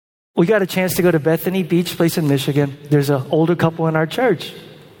we got a chance to go to Bethany Beach place in Michigan. There's an older couple in our church,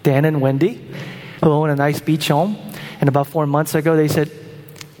 Dan and Wendy, who own a nice beach home. And about 4 months ago, they said,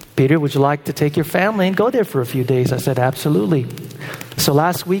 Peter, would you like to take your family and go there for a few days? I said, absolutely. So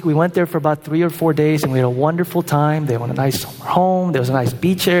last week, we went there for about 3 or 4 days, and we had a wonderful time. They own a nice home. There was a nice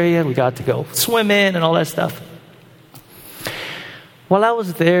beach area. We got to go swim in and all that stuff. While I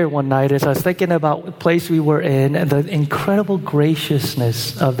was there one night, as I was thinking about the place we were in and the incredible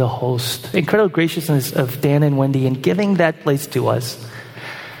graciousness of the host, incredible graciousness of Dan and Wendy in giving that place to us,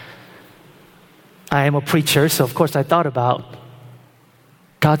 I am a preacher, so of course I thought about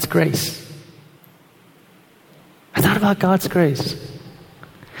God's grace. I thought about God's grace.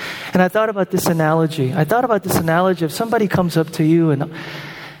 And I thought about this analogy. I thought about this analogy of somebody comes up to you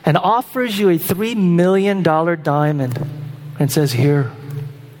and offers you a $3 million diamond and says, here.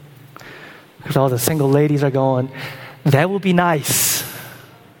 Because all the single ladies are going, that would be nice.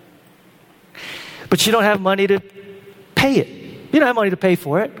 But you don't have money to pay it. You don't have money to pay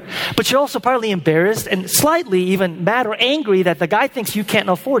for it. But you're also partly embarrassed and slightly even mad or angry that the guy thinks you can't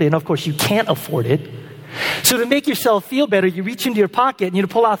afford it. And of course, you can't afford it. So to make yourself feel better, you reach into your pocket and you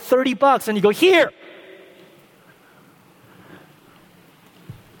pull out $30 and you go, here.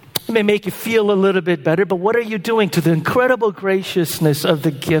 It may make you feel a little bit better, but what are you doing to the incredible graciousness of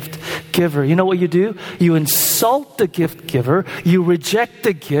the gift giver? You know what you do? You insult the gift giver, you reject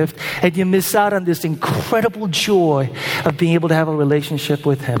the gift, and you miss out on this incredible joy of being able to have a relationship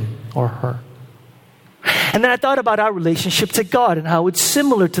with him or her. And then I thought about our relationship to God and how it's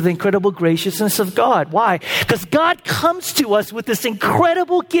similar to the incredible graciousness of God. Why? Because God comes to us with this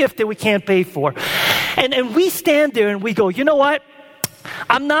incredible gift that we can't pay for. And we stand there and we go, you know what?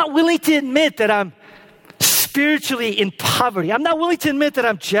 I'm not willing to admit that I'm spiritually in poverty. I'm not willing to admit that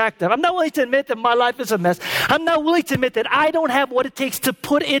I'm jacked up. I'm not willing to admit that my life is a mess. I'm not willing to admit that I don't have what it takes to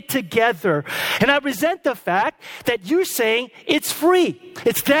put it together. And I resent the fact that you're saying it's free.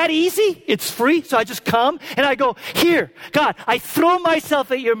 It's that easy. It's free. So I just come and I go, here, God, I throw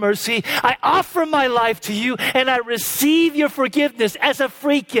myself at your mercy. I offer my life to you and I receive your forgiveness as a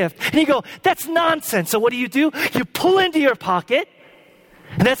free gift. And you go, that's nonsense. So what do? You pull into your pocket.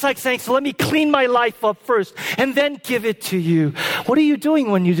 And that's like saying, so let me clean my life up first and then give it to you. What are you doing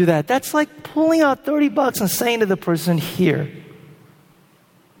when you do that? That's like pulling out $30 and saying to the person, here.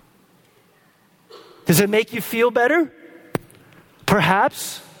 Does it make you feel better?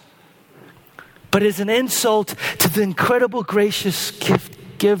 Perhaps. But it's an insult to the incredible gracious gift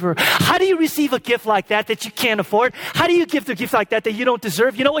giver. How do you receive a gift like that you can't afford? How do you give a gift like that you don't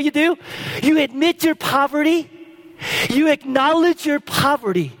deserve? You know what you do? You admit your poverty. You acknowledge your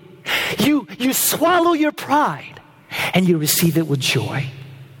poverty. You swallow your pride and you receive it with joy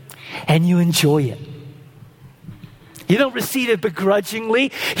and you enjoy it. You don't receive it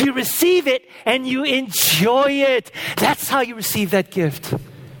begrudgingly. You receive it and you enjoy it. That's how you receive that gift.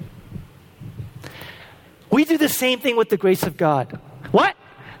 We do the same thing with the grace of God. What?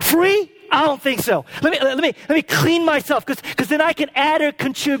 Free? I don't think so. Let me clean myself because then I can add or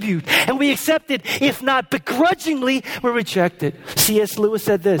contribute. And we accept it. If not begrudgingly, we reject it. C.S. Lewis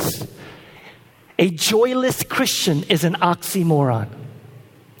said this: a joyless Christian is an oxymoron.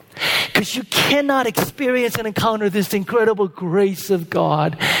 Because you cannot experience and encounter this incredible grace of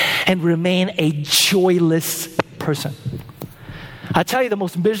God and remain a joyless person. I tell you, the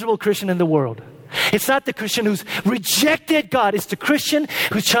most miserable Christian in the world, it's not the Christian who's rejected God. It's the Christian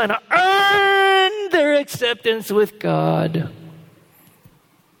who's trying to earn their acceptance with God.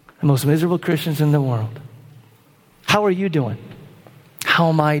 The most miserable Christians in the world. How are you doing? How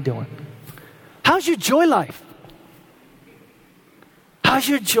am I doing? How's your joy life? How's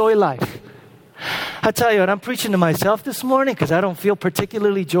your joy life? I tell you what, I'm preaching to myself this morning because I don't feel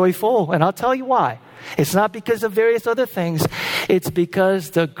particularly joyful. And I'll tell you why. It's not because of various other things. It's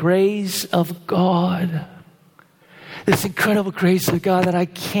because the grace of God, this incredible grace of God that I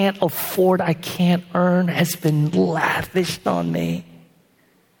can't afford, I can't earn, has been lavished on me.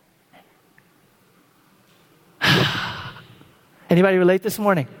 Anybody relate this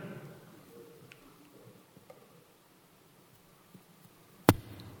morning?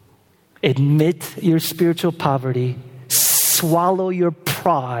 Admit your spiritual poverty, swallow your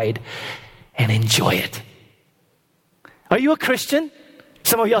pride, and enjoy it. Are you a Christian?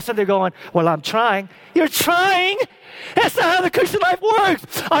 Some of y'all said they're going, well, I'm trying. You're trying? That's not how the Christian life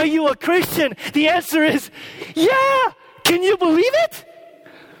works. Are you a Christian? The answer is, yeah. Can you believe it?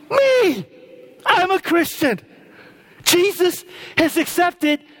 Me. I'm a Christian. Jesus has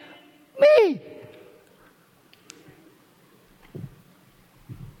accepted me.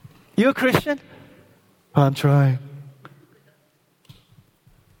 You a Christian? I'm trying.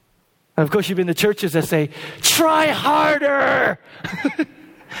 And of course, you've been to churches that say, try harder.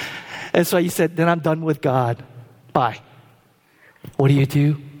 And so you said, then I'm done with God. Bye. What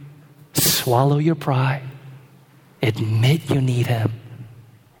do? Swallow your pride. Admit you need Him.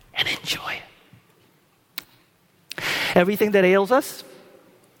 And enjoy it. Everything that ails us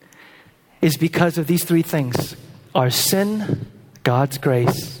is because of these three things. Our sin, God's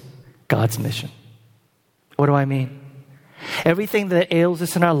grace, God's mission. What do I mean? Everything that ails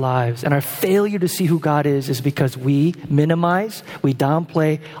us in our lives and our failure to see who God is because we minimize, we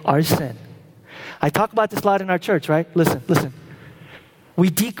downplay our sin. I talk about this a lot in our church, right? Listen. We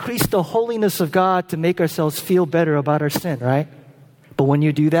decrease the holiness of God to make ourselves feel better about our sin, right? But when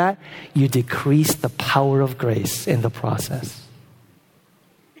you do that, you decrease the power of grace in the process.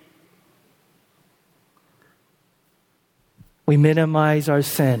 We minimize our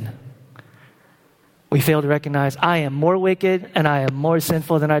sin. We fail to recognize, I am more wicked and I am more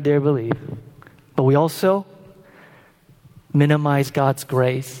sinful than I dare believe. But we also minimize God's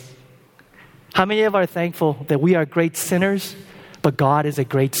grace. How many of us are thankful that we are great sinners, but God is a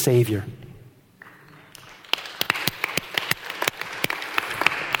great Savior?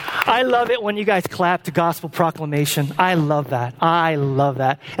 I love it when you guys clap to gospel proclamation. I love that.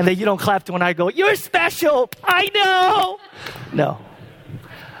 And then you don't clap to when I go, you're special. I know. No.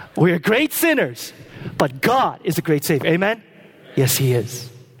 We are great sinners, but God is a great Savior. Amen? Yes, He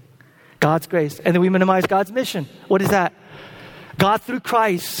is. God's grace. And then we minimize God's mission. What is that? God through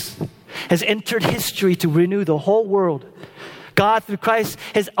Christ has entered history to renew the whole world. God through Christ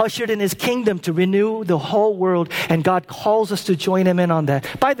has ushered in His kingdom to renew the whole world, and God calls us to join Him in on that.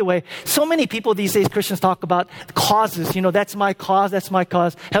 By the way, so many people these days, Christians, talk about causes. That's my cause, that's my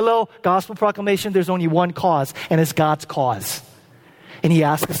cause. Hello, gospel proclamation, there's only one cause, and it's God's cause. And He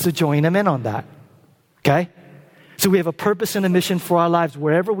asks us to join Him in on that. Okay? So we have a purpose and a mission for our lives,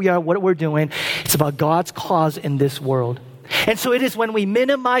 wherever we are, what we're doing. It's about God's cause in this world. And so it is when we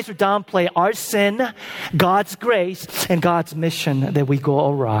minimize or downplay our sin, God's grace, and God's mission that we go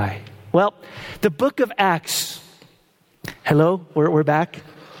awry. Well, the book of Acts, hello, we're back.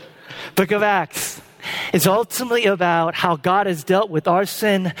 Book of Acts is ultimately about how God has dealt with our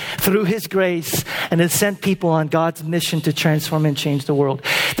sin through His grace and has sent people on God's mission to transform and change the world.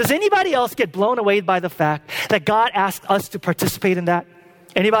 Does anybody else get blown away by the fact that God asked us to participate in that?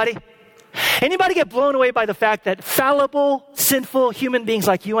 Anybody? Anybody get blown away by the fact that fallible, sinful human beings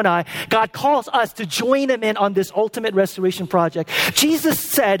like you and I, God calls us to join Him in on this ultimate restoration project? Jesus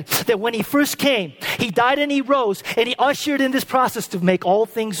said that when He first came, He died and He rose, and He ushered in this process to make all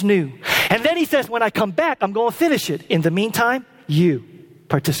things new. And then He says, when I come back, I'm going to finish it. In the meantime, you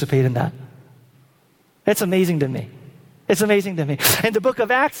participate in that. That's amazing to me. It's amazing to me. And the book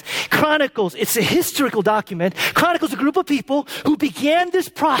of Acts chronicles, it's a historical document, chronicles a group of people who began this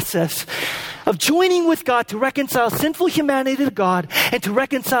process of joining with God to reconcile sinful humanity to God and to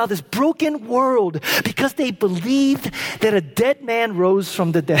reconcile this broken world because they believed that a dead man rose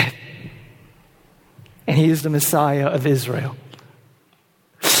from the dead. And He is the Messiah of Israel.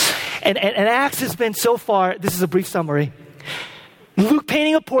 And Acts has been so far, this is a brief summary, Luke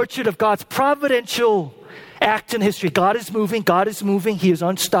painting a portrait of God's providential act in history. God is moving. He is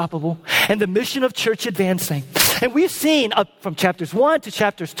unstoppable. And the mission of church advancing. And we've seen up from chapters 1 to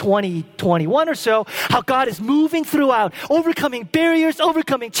chapters 20, 21 or so, how God is moving throughout, overcoming barriers,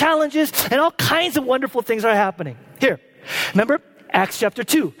 overcoming challenges, and all kinds of wonderful things are happening. Here, remember? Acts chapter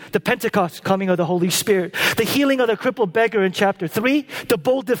 2, the Pentecost coming of the Holy Spirit, the healing of the crippled beggar in chapter 3, the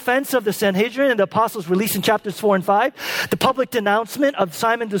bold defense of the Sanhedrin and the apostles' release in chapters 4 and 5, the public denouncement of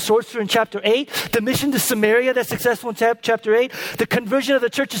Simon the sorcerer in chapter 8, the mission to Samaria that's successful in chapter 8, the conversion of the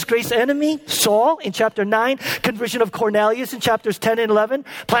church's greatest enemy, Saul, in chapter 9, conversion of Cornelius in chapters 10 and 11,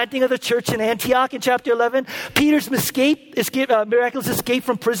 planting of the church in Antioch in chapter 11, Peter's miraculous escape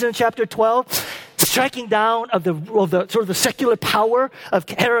from prison in chapter 12, striking down of the sort of the secular power of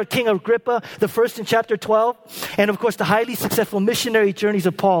Herod, King Agrippa, the first in chapter 12, and of course the highly successful missionary journeys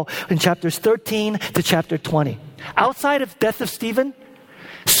of Paul in chapters 13 to chapter 20. Outside of death of Stephen,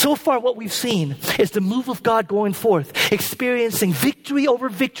 so far what we've seen is the move of God going forth, experiencing victory over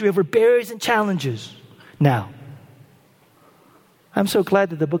barriers and challenges. Now, I'm so glad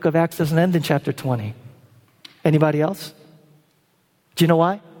that the book of Acts doesn't end in chapter 20. Anybody else? Do you know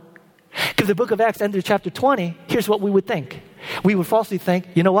why? Because the book of Acts ended in chapter 20, here's what we would think. We would falsely think,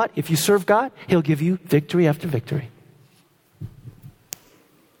 you know what? If you serve God, He'll give you victory after victory.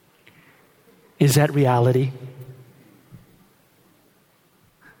 Is that reality?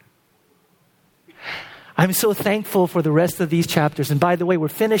 I'm so thankful for the rest of these chapters. And by the way, we're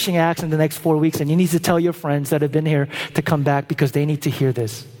finishing Acts in the next 4 weeks, and you need to tell your friends that have been here to come back because they need to hear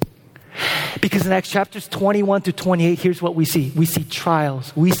this. Because in Acts chapters 21 to 28, here's what we see. We see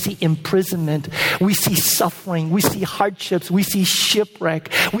trials. We see imprisonment. We see suffering. We see hardships. We see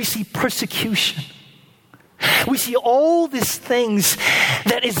shipwreck. We see persecution. We see all these things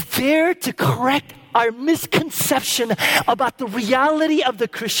that is there to correct our misconception about the reality of the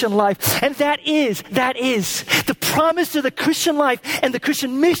Christian life. And that is the promise of the Christian life and the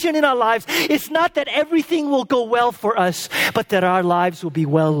Christian mission in our lives. It's not that everything will go well for us, but that our lives will be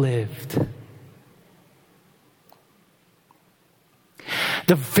well lived.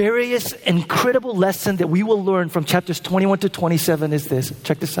 The various incredible lesson that we will learn from chapters 21 to 27 is this.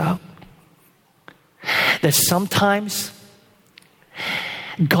 Check this out. That sometimes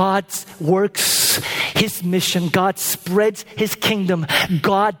God works His mission. God spreads His kingdom.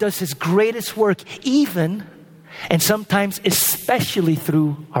 God does His greatest work even, and sometimes especially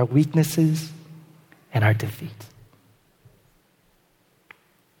through our weaknesses and our defeats.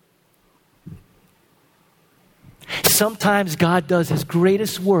 Sometimes God does His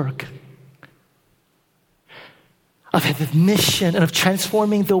greatest work of His mission and of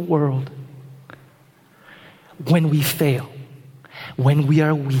transforming the world when we fail, when we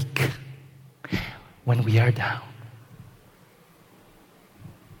are weak, when we are down.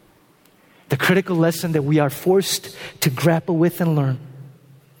 The critical lesson that we are forced to grapple with and learn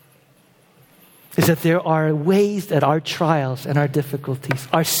is that there are ways that our trials and our difficulties,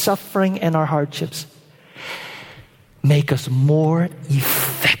 our suffering and our hardships make us more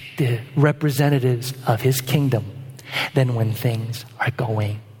effective representatives of His kingdom than when things are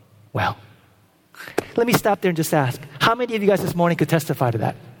going well. Let me stop there and just ask, how many of you guys this morning could testify to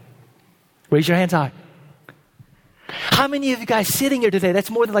that? Raise your hands high. How many of you guys sitting here today, that's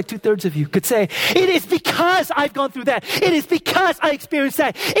more than like 2/3 of you, could say, it is because I've gone through that. It is because I experienced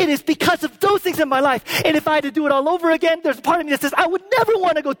that. It is because of those things in my life. And if I had to do it all over again, there's a part of me that says, I would never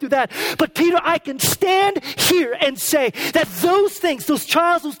want to go through that. But Peter, I can stand here and say that those things, those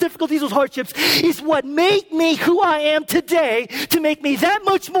trials, those difficulties, those hardships is what made me who I am today to make me that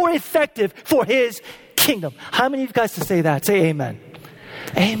much more effective for His kingdom. How many of you guys to say that? Say amen.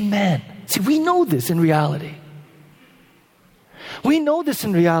 Amen. See, we know this in reality. We know this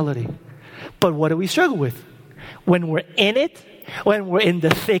in reality. But what do we struggle with? When we're in it, when we're in the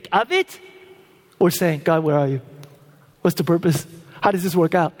thick of it, we're saying, God, where are you? What's the purpose? How does this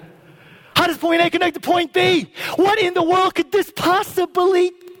work out? How does point A connect to point B? What in the world could this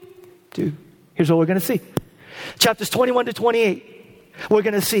possibly do? Here's what we're going to see. Chapters 21 to 28, we're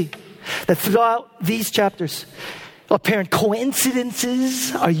going to see that throughout these chapters, apparent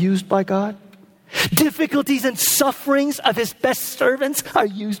coincidences are used by God. Difficulties and sufferings of His best servants are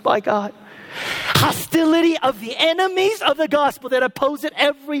used by God. Hostility of the enemies of the gospel that oppose it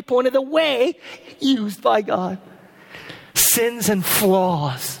every point of the way, used by God. Sins and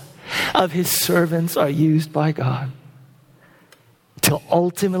flaws of His servants are used by God to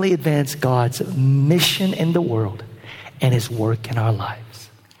ultimately advance God's mission in the world and His work in our lives.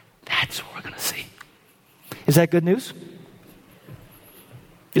 That's what we're going to see. Is that good news?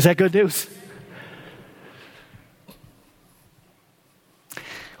 Is that good news?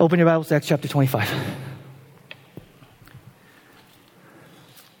 Open your Bibles to Acts chapter 25.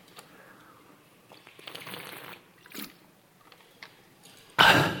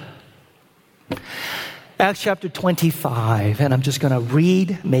 Acts chapter 25, and I'm just going to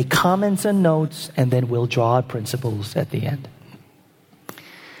read, make comments and notes, and then we'll draw out principles at the end.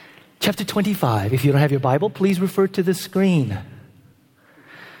 Chapter 25. If you don't have your Bible, please refer to the screen.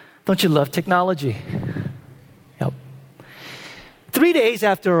 Don't you love technology? Yep. 3 days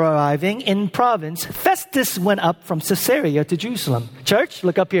after arriving in province, Festus went up from Caesarea to Jerusalem. Church,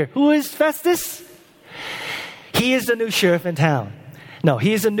 look up here. Who is Festus? He is the new sheriff in town. No,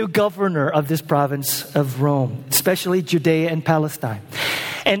 he is a new governor of this province of Rome, especially Judea and Palestine.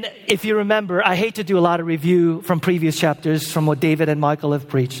 And if you remember, I hate to do a lot of review from previous chapters from what David and Michael have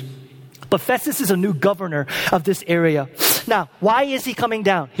preached. But Festus is a new governor of this area. Now, why is he coming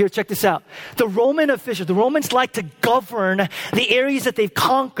down? Here, check this out. The Roman officials, the Romans like to govern the areas that they've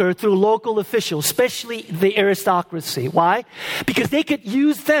conquered through local officials, especially the aristocracy. Why? Because they could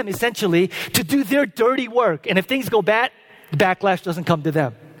use them essentially to do their dirty work. And if things go bad, the backlash doesn't come to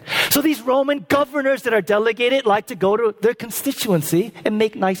them. So these Roman governors that are delegated like to go to their constituency and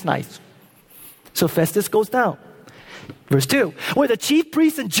make nice. So Festus goes down. Verse 2, where the chief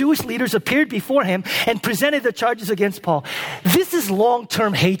priests and Jewish leaders appeared before him and presented the charges against Paul. This is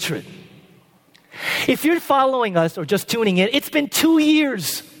long-term hatred. If you're following us or just tuning in, it's been 2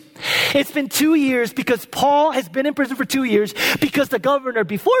 years. It's been 2 years because Paul has been in prison for 2 years because the governor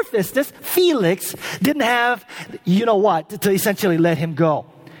before Festus, Felix, didn't have, to essentially let him go.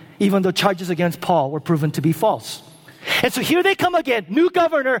 even though charges against Paul were proven to be false. And so here they come again, new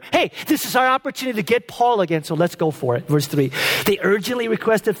governor. Hey, this is our opportunity to get Paul again, so let's go for it. Verse 3, they urgently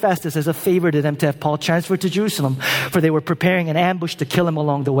requested Festus as a favor to them to have Paul transferred to Jerusalem, for they were preparing an ambush to kill him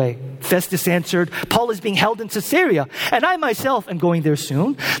along the way. Festus answered, Paul is being held in Caesarea, and I myself am going there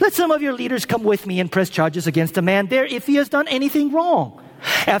soon. Let some of your leaders come with me and press charges against a man there if he has done anything wrong.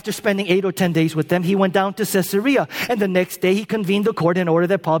 After spending 8 or 10 days with them, he went down to Caesarea, and the next day he convened the court in order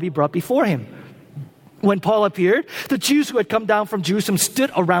that Paul be brought before him. When Paul appeared, the Jews who had come down from Jerusalem stood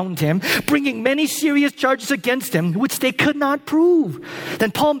around him, bringing many serious charges against him, which they could not prove.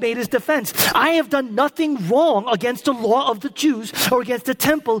 Then Paul made his defense. I have done nothing wrong against the law of the Jews or against the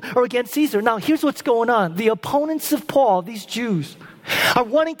temple or against Caesar. Now, here's what's going on. The opponents of Paul, these Jews, are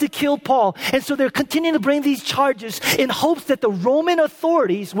wanting to kill Paul. And so they're continuing to bring these charges in hopes that the Roman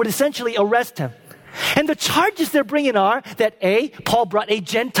authorities would essentially arrest him. And the charges they're bringing are that A, Paul brought a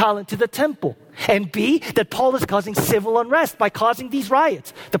Gentile into the temple, and B, that Paul is causing civil unrest by causing these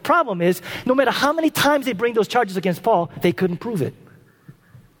riots. The problem is, no matter how many times they bring those charges against Paul, they couldn't prove it.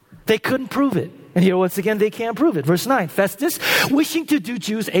 They couldn't prove it. And here, once again, they can't prove it. Verse 9, Festus, wishing to do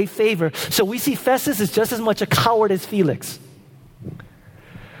Jews a favor. So we see Festus is just as much a coward as Felix.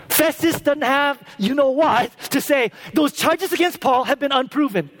 Festus doesn't have, you know what, to say, those charges against Paul have been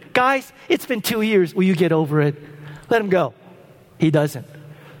unproven. Guys, it's been 2 years. Will you get over it? Let him go. He doesn't.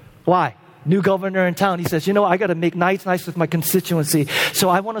 Why? New governor in town. He says, I got to make nice with my constituency. So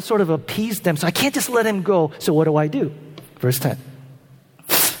I want to sort of appease them. So I can't just let him go. So what do? Verse 10.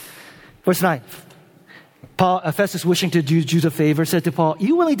 Verse 9. Festus, wishing to do Jews a favor, said to Paul,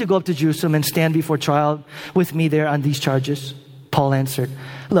 you willing to go up to Jerusalem and stand before trial with me there on these charges? Paul answered,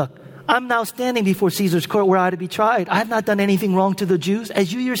 look, I'm now standing before Caesar's court where I ought to be tried. I have not done anything wrong to the Jews,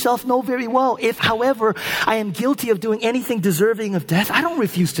 as you yourself know very well. If, however, I am guilty of doing anything deserving of death, I don't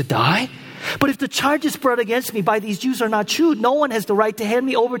refuse to die. But if the charges brought against me by these Jews are not true, no one has the right to hand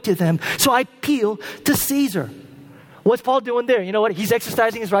me over to them. So I appeal to Caesar. What's Paul doing there? You know what? He's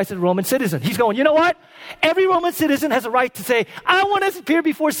exercising his rights as a Roman citizen. He's going, you know what? Every Roman citizen has a right to say, I want to appear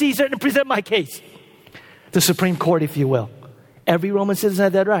before Caesar and present my case. The Supreme Court, if you will. Every Roman citizen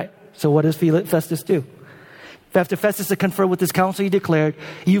had that right. So what does Festus do? After Festus had conferred with his council, he declared,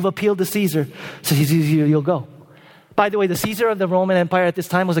 you've appealed to Caesar, so you'll go. By the way, the Caesar of the Roman Empire at this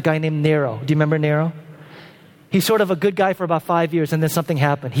time was a guy named Nero. Do you remember Nero? He's sort of a good guy for about 5 years, and then something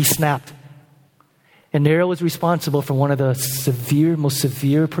happened. He snapped. And Nero was responsible for one of the most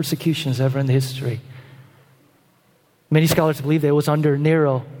severe persecutions ever in history. Many scholars believe that it was under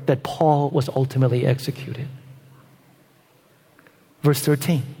Nero that Paul was ultimately executed. Verse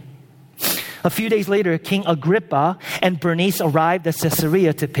 13. A few days later, King Agrippa and Bernice arrived at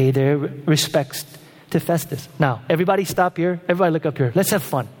Caesarea to pay their respects to Festus. Now, everybody stop here. Everybody look up here. Let's have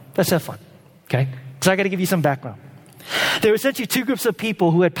fun. Okay? So I got to give you some background. There were essentially two groups of people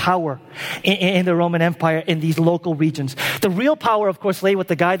who had power in the Roman Empire in these local regions. The real power, of course, lay with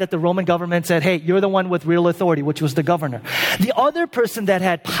the guy that the Roman government said, hey, you're the one with real authority, which was the governor. The other person that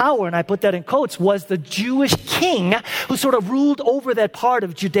had power, and I put that in quotes, was the Jewish king who sort of ruled over that part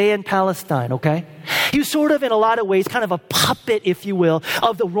of Judea and Palestine, okay? He was sort of, in a lot of ways, kind of a puppet, if you will,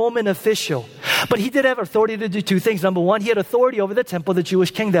 of the Roman official. But he did have authority to do two things. Number one, he had authority over the temple, the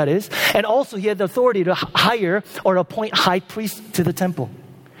Jewish king that is, and also he had the authority to hire or appoint high priests to the temple.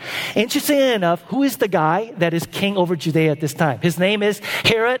 Interestingly enough, who is the guy that is king over Judea at this time? His name is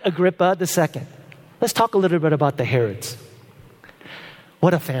Herod Agrippa II. Let's talk a little bit about the Herods.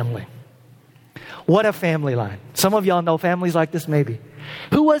 What a family. What a family line. Some of y'all know families like this maybe.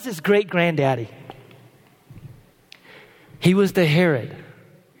 Who was his great-granddaddy? He was the Herod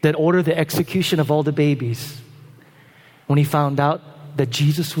that ordered the execution of all the babies when he found out that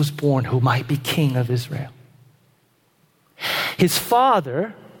Jesus was born, who might be king of Israel. His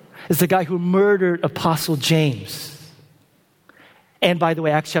father is the guy who murdered Apostle James. And by the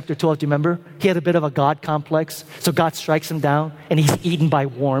way, Acts chapter 12, do you remember? He had a bit of a God complex. So God strikes him down and he's eaten by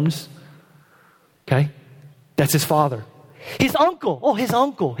worms. Okay? That's his father. His uncle,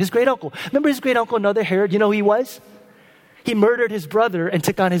 his great uncle. Remember his great uncle, another Herod? You know who he was? He murdered his brother and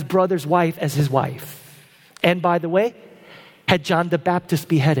took on his brother's wife as his wife. And by the way, had John the Baptist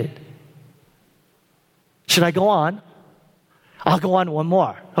beheaded. Should I go on? I'll go on one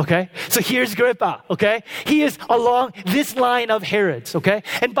more, okay? So here's Agrippa, okay? He is along this line of Herods, okay?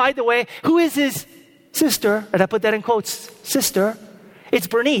 And by the way, who is his sister? And I put that in quotes, sister. It's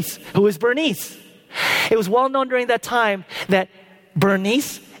Bernice. Who is Bernice? It was well known during that time that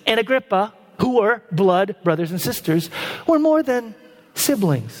Bernice and Agrippa, who were blood brothers and sisters, were more than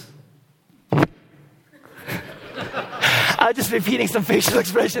siblings. I'm just repeating some facial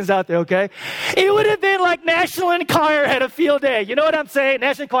expressions out there, okay? It would have been like National Enquirer had a field day. You know what I'm saying?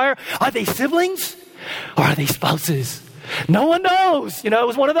 National Enquirer, are they siblings or are they spouses? No one knows. It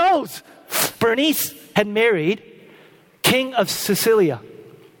was one of those. Bernice had married King of Sicilia,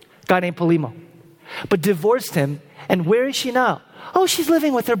 a guy named Polemo, but divorced him. And where is she now? Oh, she's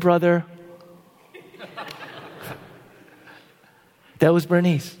living with her brother. That was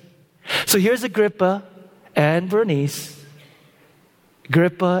Bernice. So here's Agrippa and Bernice.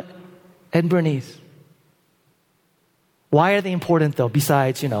 Agrippa and Bernice. Why are they important though,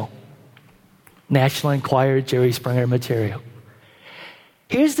 besides, National Enquirer, Jerry Springer material?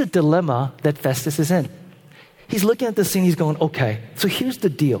 Here's the dilemma that Festus is in. He's looking at the scene, he's going, okay, so here's the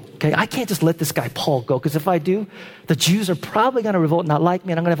deal, okay? I can't just let this guy Paul go, because if I do, the Jews are probably going to revolt, not like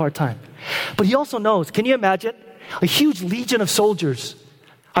me, and I'm going to have a hard time. But he also knows, can you imagine? A huge legion of soldiers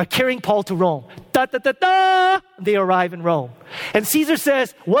are carrying Paul to Rome. Da-da-da-da! They arrive in Rome. And Caesar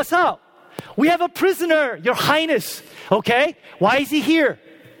says, what's up? We have a prisoner, your highness, okay? Why is he here?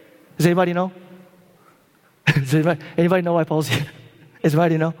 Does anybody know? Does anybody know why Paul's here? Does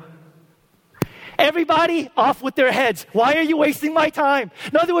anybody know? Everybody off with their heads. Why are you wasting my time?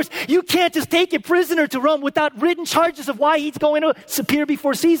 In other words, you can't just take a prisoner to Rome without written charges of why he's going to appear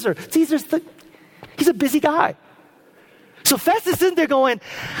before Caesar. He's a busy guy. So Festus is in there going,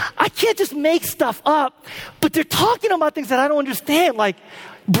 I can't just make stuff up, but they're talking about things that I don't understand, like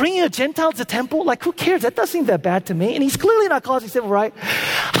bringing a Gentile to the temple. Like, who cares? That doesn't seem that bad to me. And he's clearly not causing civil rights.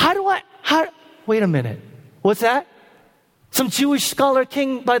 Wait a minute. What's that? Some Jewish scholar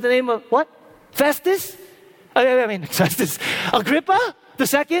king by the name of what? Festus? Festus. Agrippa, the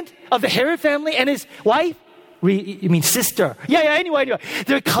second of the Herod family, and his wife? You mean sister? Yeah, anyway.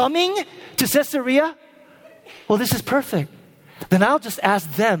 They're coming to Caesarea? Well, this is perfect. Then I'll just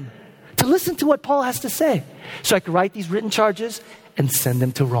ask them to listen to what Paul has to say. So I can write these written charges and send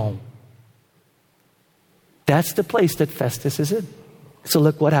them to Rome. That's the place that Festus is in. So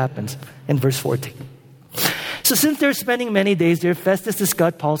look what happens in verse 14. So since they're spending many days there, Festus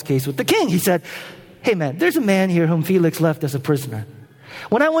discussed Paul's case with the king. He said, hey man, there's a man here whom Felix left as a prisoner.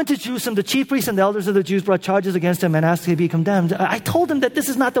 When I went to Jerusalem, the chief priests and the elders of the Jews brought charges against him and asked him to be condemned. I told him that this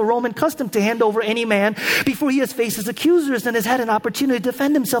is not the Roman custom to hand over any man before he has faced his accusers and has had an opportunity to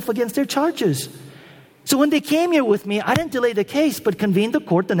defend himself against their charges. So when they came here with me, I didn't delay the case, but convened the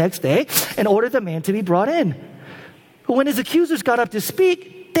court the next day and ordered the man to be brought in. But when his accusers got up to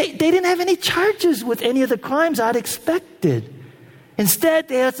speak, they didn't have any charges with any of the crimes I'd expected. Instead,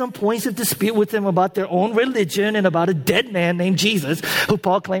 they had some points of dispute with him about their own religion and about a dead man named Jesus who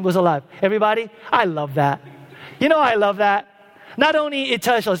Paul claimed was alive. Everybody, I love that. I love that. Not only it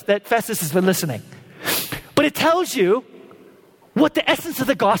tells us that Festus has been listening, but it tells you what the essence of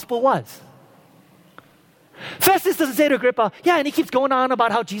the gospel was. Festus doesn't say to Agrippa, yeah, and he keeps going on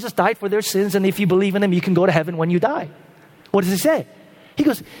about how Jesus died for their sins, and if you believe in him, you can go to heaven when you die. What does he say? He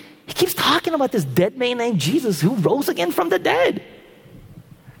keeps talking about this dead man named Jesus who rose again from the dead.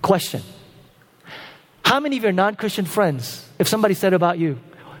 Question. How many of your non-Christian friends, if somebody said about you,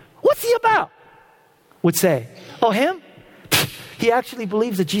 what's he about? Would say, oh, him? He actually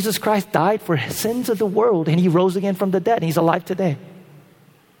believes that Jesus Christ died for sins of the world and he rose again from the dead and he's alive today.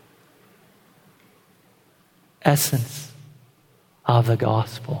 Essence of the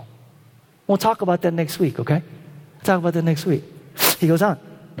gospel. We'll talk about that next week, okay? We'll talk about that next week. He goes on.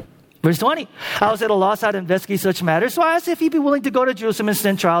 Verse 20, I was at a loss how to investigate such matters, so I asked if he'd be willing to go to Jerusalem and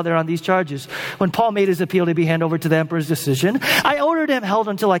stand trial there on these charges. When Paul made his appeal to be handed over to the emperor's decision, I ordered him held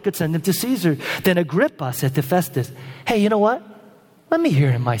until I could send him to Caesar. Then Agrippa said to Festus, hey, you know what? Let me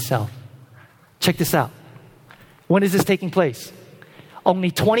hear him myself. Check this out. When is this taking place? Only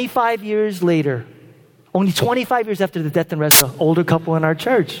 25 years later, only 25 years after the death and resurrection of the older couple in our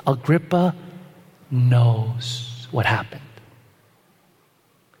church, Agrippa knows what happened.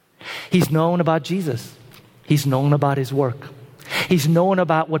 He's known about Jesus. He's known about his work. He's known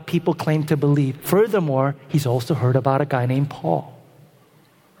about what people claim to believe. Furthermore, he's also heard about a guy named Paul,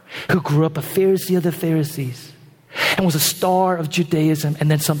 who grew up a Pharisee of the Pharisees and was a star of Judaism, and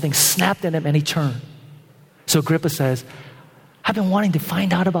then something snapped in him and he turned. So Agrippa says, I've been wanting to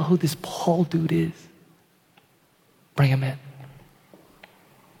find out about who this Paul dude is. Bring him in.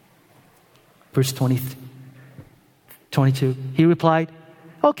 Verse 22. He replied,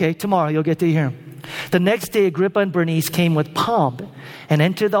 okay, tomorrow you'll get to hear him. The next day, Agrippa and Bernice came with pomp and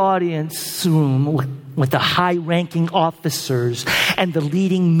entered the audience room with the high-ranking officers and the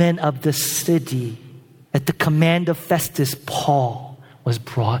leading men of the city. At the command of Festus, Paul was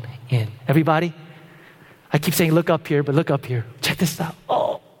brought in. Everybody, I keep saying look up here, but look up here. Check this out.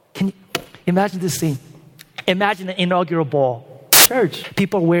 Oh, can you imagine this scene? Imagine an inaugural ball. Church.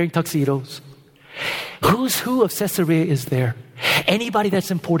 People are wearing tuxedos. Who's who of Caesarea is there? Anybody that's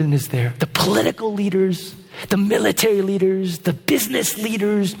important is there. The political leaders, the military leaders, the business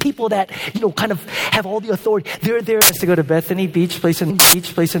leaders, people that, kind of have all the authority. They're there to go to Bethany Beach Place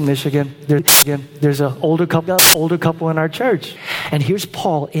in Michigan. There's an older couple in our church. And here's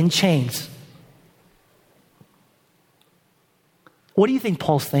Paul in chains. What do you think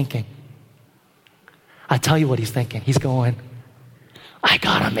Paul's thinking? I tell you what he's thinking. He's going, I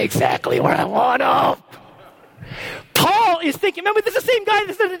got him exactly where I want him. Paul is thinking, remember, this is the same guy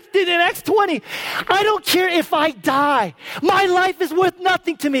that did in Acts 20. I don't care if I die. My life is worth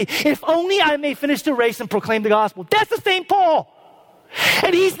nothing to me. If only I may finish the race and proclaim the gospel. That's the same Paul.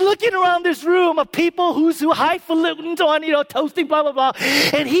 And he's looking around this room of people who highfalutin on, toasting, blah, blah, blah.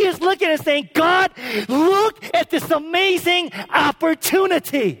 And he is looking and saying, God, look at this amazing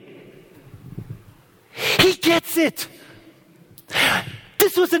opportunity. He gets it.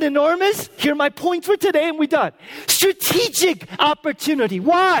 This was an enormous, here are my points for today and we're done. Strategic opportunity.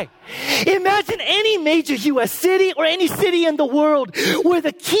 Why? Imagine any major U.S. city or any city in the world where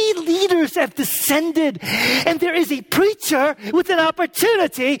the key leaders have descended and there is a preacher with an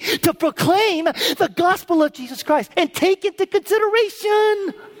opportunity to proclaim the gospel of Jesus Christ and take into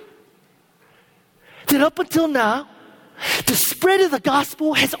consideration that up until now, the spread of the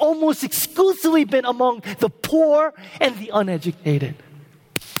gospel has almost exclusively been among the poor and the uneducated.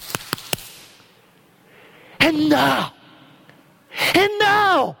 And now,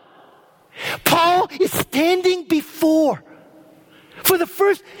 Paul is standing before, for the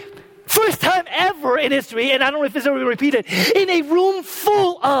first time ever in history, and I don't know if it's ever been repeated, in a room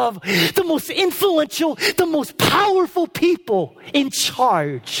full of the most influential, the most powerful people in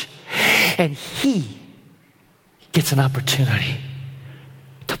charge. And he gets an opportunity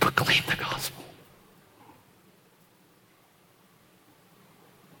to proclaim the gospel.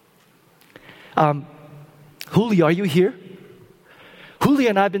 Julio, are you here? Julio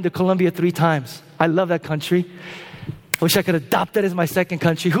and I have been to Colombia 3 times. I love that country. I wish I could adopt that as my second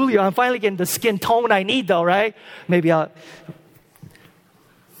country. Julio, I'm finally getting the skin tone I need though, right? Maybe I'll...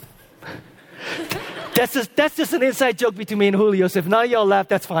 That's just an inside joke between me and Julio. So if none of y'all laugh,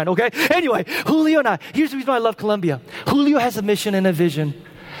 that's fine, okay? Anyway, Julio and I, here's the reason why I love Colombia. Julio has a mission and a vision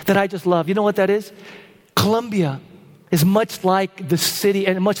that I just love. You know what that is? Colombia is much like the city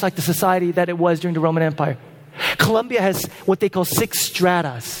and much like the society that it was during the Roman Empire. Colombia has what they call 6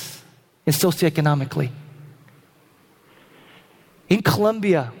 stratas in socioeconomically. In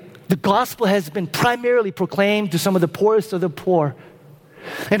Colombia, the gospel has been primarily proclaimed to some of the poorest of the poor.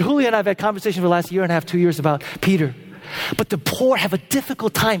 And Julio and I have had conversations for the last 1.5, 2 years about Peter. But the poor have a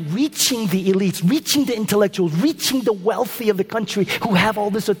difficult time reaching the elites, reaching the intellectuals, reaching the wealthy of the country who have all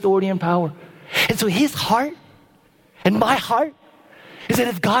this authority and power. And so his heart and my heart is that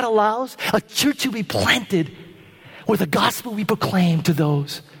if God allows a church to be planted where the gospel we proclaim to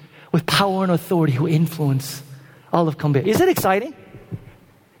those with power and authority who influence all of Colombia. Is it exciting?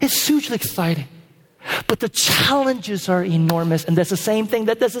 It's hugely exciting. But the challenges are enormous, and that's the same thing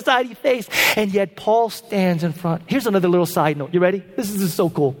that the society faced. And yet Paul stands in front. Here's another little side note. You ready? This is so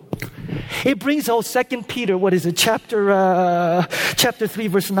cool. It brings whole 2 Peter, chapter 3,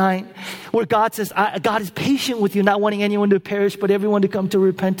 verse 9, where God says, God is patient with you, not wanting anyone to perish, but everyone to come to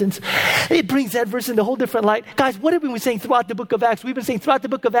repentance. It brings that verse in a whole different light. Guys, what have we been saying throughout the book of Acts? We've been saying throughout the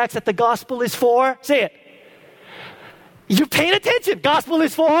book of Acts that the gospel is for, say it. You're paying attention. Gospel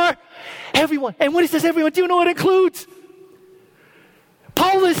is for everyone. And when he says everyone, do you know what it includes?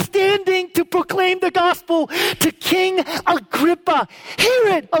 Paul is standing to proclaim the gospel to King Agrippa.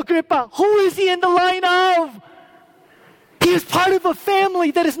 Herod Agrippa. Who is he in the line of? He is part of a family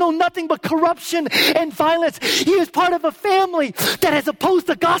that has known nothing but corruption and violence. He is part of a family that has opposed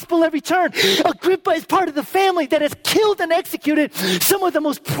the gospel every turn. Agrippa is part of the family that has killed and executed some of the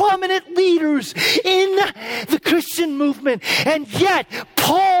most prominent leaders in the Christian movement. And yet,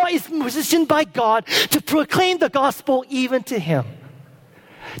 Paul is positioned by God to proclaim the gospel even to him.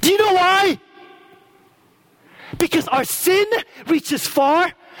 Do you know why? Because our sin reaches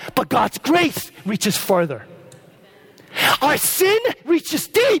far, but God's grace reaches further. Our sin reaches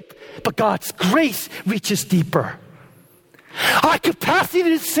deep, but God's grace reaches deeper. Our capacity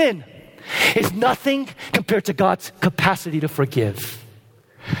to sin is nothing compared to God's capacity to forgive.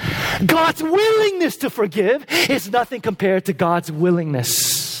 God's willingness to forgive is nothing compared to God's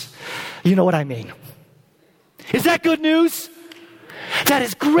willingness. You know what I mean? Is that good news? That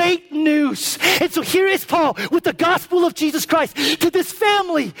is great news. And so here is Paul with the gospel of Jesus Christ to this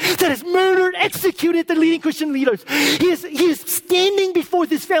family that has murdered, executed the leading Christian leaders. He is standing before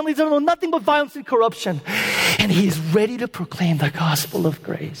this family that know nothing but violence and corruption. And he is ready to proclaim the gospel of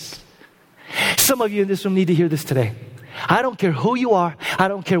grace. Some of you in this room need to hear this today. I don't care who you are. I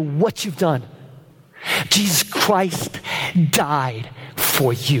don't care what you've done. Jesus Christ died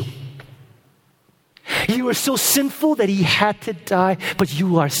for you. You were so sinful that he had to die, but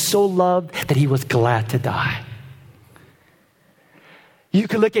you are so loved that he was glad to die. You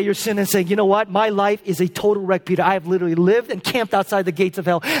can look at your sin and say, you know what? My life is a total wreck, Peter. I have literally lived and camped outside the gates of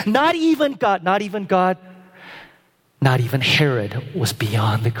hell. Not even God, not even Herod was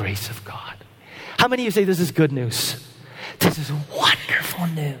beyond the grace of God. How many of you say this is good news? This is wonderful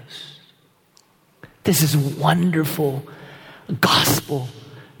news. This is wonderful gospel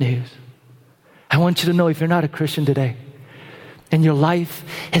news. I want you to know, if you're not a Christian today, and your life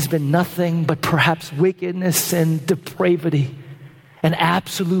has been nothing but perhaps wickedness and depravity and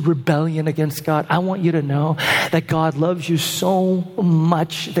absolute rebellion against God, I want you to know that God loves you so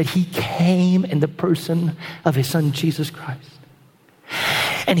much that he came in the person of his son, Jesus Christ.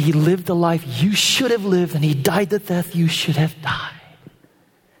 And he lived the life you should have lived, and he died the death you should have died.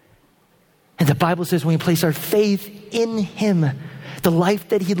 And the Bible says when we place our faith in him, the life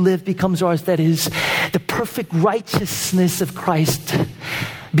that he lived becomes ours. That is, the perfect righteousness of Christ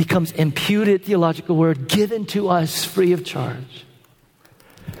becomes imputed, theological word, given to us free of charge.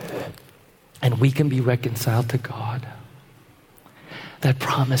 And we can be reconciled to God. That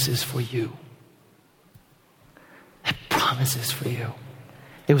promise is for you. That promise is for you.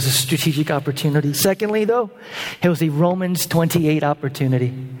 It was a strategic opportunity. Secondly, though, it was a Romans 28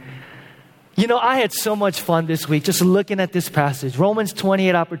 opportunity. You know, I had so much fun this week just looking at this passage, Romans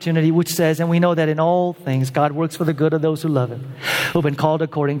 28 opportunity, which says, and we know that in all things, God works for the good of those who love him, who have been called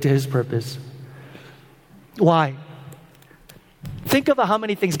according to his purpose. Why? Think of how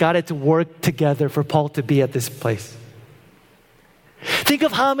many things God had to work together for Paul to be at this place. Think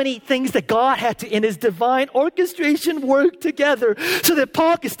of how many things that God had to, in his divine orchestration, work together so that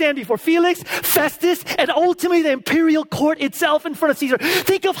Paul could stand before Felix, Festus, and ultimately the imperial court itself in front of Caesar.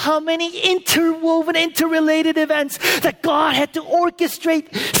 Think of how many interwoven, interrelated events that God had to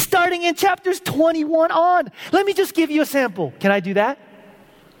orchestrate starting in chapters 21 on. Let me just give you a sample. Can I do that?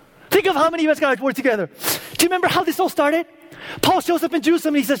 Think of how many events God had to work together. Do you remember how this all started? Paul shows up in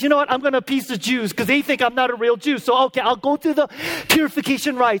Jerusalem and he says, you know what, I'm going to appease the Jews because they think I'm not a real Jew. So, okay, I'll go through the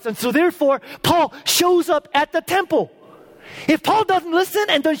purification rites. And so therefore, Paul shows up at the temple. If Paul doesn't listen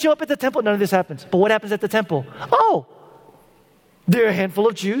and doesn't show up at the temple, none of this happens. But what happens at the temple? Oh, there are a handful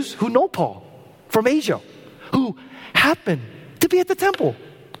of Jews who know Paul from Asia, who happen to be at the temple.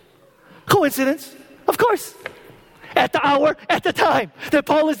 Coincidence? Of course. At the hour, at the time that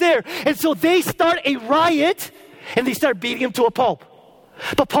Paul is there. And so they start a riot and they start beating him to a pulp.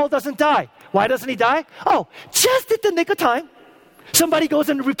 But Paul doesn't die. Why doesn't he die? Oh, just at the nick of time, somebody goes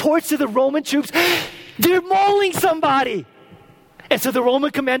and reports to the Roman troops, they're mauling somebody. And so the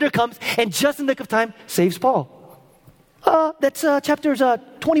Roman commander comes and just in the nick of time saves Paul. That's chapters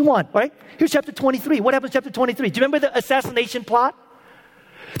 21, right? Here's chapter 23. What happens in chapter 23? Do you remember the assassination plot?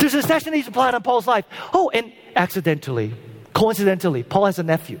 There's an assassination plot on Paul's life. Oh, and coincidentally, Paul has a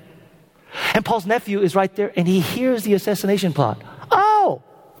nephew. And Paul's nephew is right there and he hears the assassination plot. Oh,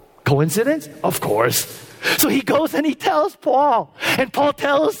 coincidence? Of course. So he goes and he tells Paul. And Paul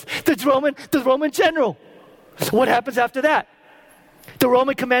tells the Roman general. What happens after that? The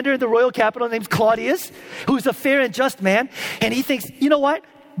Roman commander in the royal capital named Claudius, who's a fair and just man. And he thinks, you know what?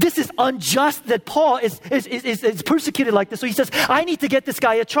 This is unjust that Paul is persecuted like this. So he says, I need to get this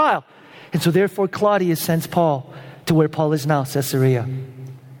guy a trial. And so therefore Claudius sends Paul to where Paul is now, Caesarea.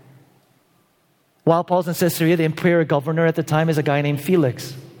 While Paul's in Caesarea, the imperial governor at the time is a guy named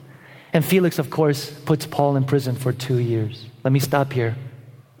Felix. And Felix, of course, puts Paul in prison for 2 years. Let me stop here.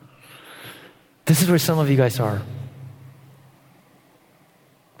 This is where some of you guys are.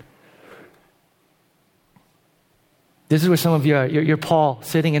 This is where some of you are. You're Paul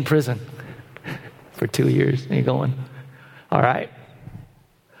sitting in prison for 2 years. And you're going, all right.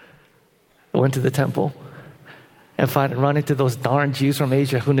 I went to the temple and run into those darn Jews from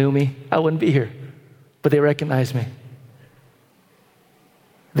Asia who knew me. I wouldn't be here. But they recognized me.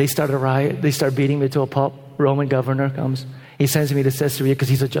 They start a riot. They start beating me to a pulp. Roman governor comes. He sends me to Caesarea because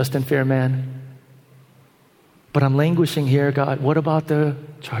he's a just and fair man. But I'm languishing here, God. What about the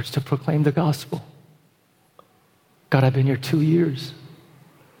charge to proclaim the gospel? God, I've been here 2 years.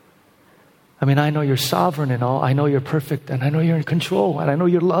 I mean, I know you're sovereign and all. I know you're perfect and I know you're in control and I know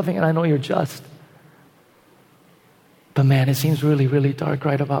you're loving and I know you're just. But man, it seems really, really dark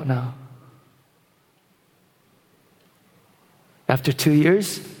right about now. After 2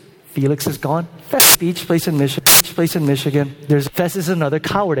 years, Felix is gone. Speech place in Michigan. Festus is another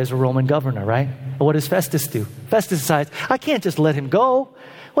coward as a Roman governor, right? But what does Festus do? Festus decides, I can't just let him go.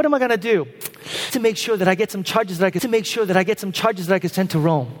 What am I going to do? To make sure that I get some charges that I can send to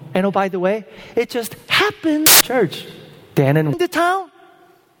Rome. And oh, by the way, it just happens. Church. Dan in the town.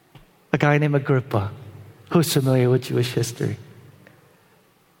 A guy named Agrippa, who's familiar with Jewish history.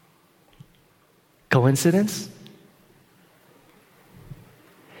 Coincidence?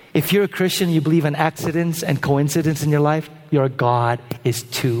 If you're a Christian, you believe in accidents and coincidence in your life, your God is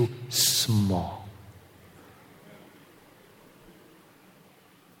too small.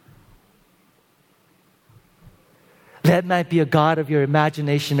 That might be a God of your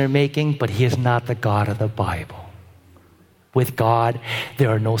imagination or making, but He is not the God of the Bible. With God, there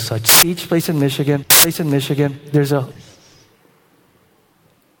are no such speech place in Michigan. Is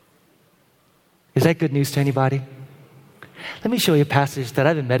that good news to anybody? Let me show you a passage that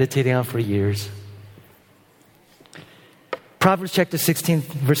I've been meditating on for years. Proverbs chapter 16,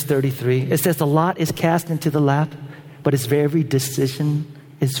 verse 33. It says, the lot is cast into the lap, but its very decision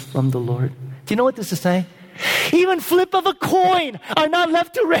is from the Lord. Do you know what this is saying? Even flip of a coin are not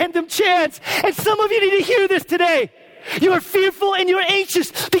left to random chance. And some of you need to hear this today. You are fearful and you're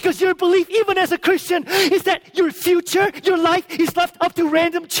anxious because your belief, even as a Christian, is that your future, your life is left up to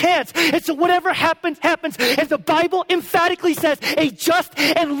random chance. And so whatever happens, happens. And the Bible emphatically says a just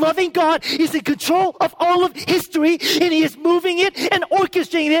and loving God is in control of all of history, and He is moving it and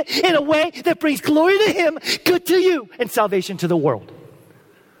orchestrating it in a way that brings glory to Him, good to you, and salvation to the world.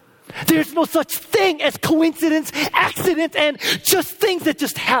 There's no such thing as coincidence, accident, and just things that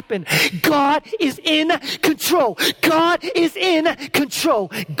just happen. God is in control. God is in control.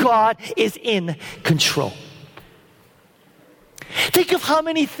 God is in control. Think of how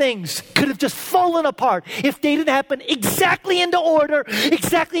many things could have just fallen apart if they didn't happen exactly in the order,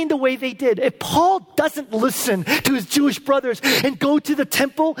 exactly in the way they did. If Paul doesn't listen to his Jewish brothers and go to the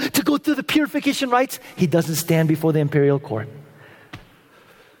temple to go through the purification rites, he doesn't stand before the imperial court.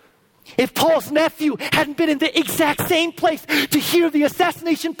 If Paul's nephew hadn't been in the exact same place to hear the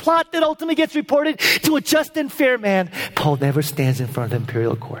assassination plot that ultimately gets reported to a just and fair man, Paul never stands in front of the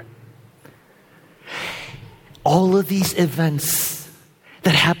imperial court. All of these events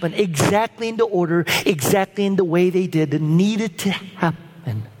that happen exactly in the order, exactly in the way they did, needed to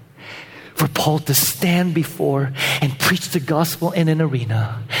happen for Paul to stand before and preach the gospel in an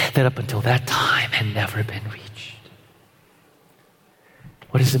arena that up until that time had never been reached.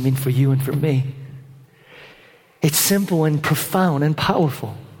 What does it mean for you and for me? It's simple and profound and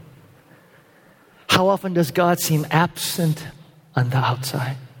powerful. How often does God seem absent on the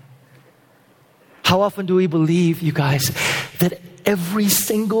outside? How often do we believe, you guys, that every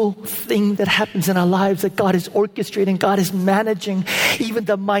single thing that happens in our lives, that God is orchestrating, God is managing, even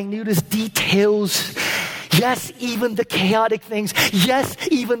the minutest details? Yes, even the chaotic things. Yes,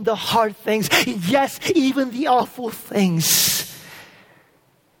 even the hard things. Yes, even the awful things.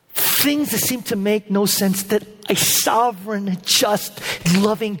 Things that seem to make no sense, that a sovereign, just,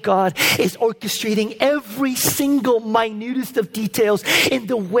 loving God is orchestrating every single minutest of details in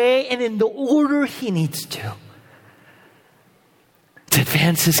the way and in the order He needs to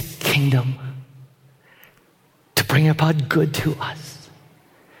advance His kingdom, to bring about good to us,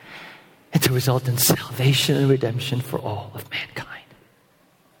 and to result in salvation and redemption for all of mankind.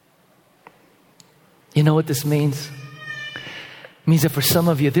 You know what this means? It means that for some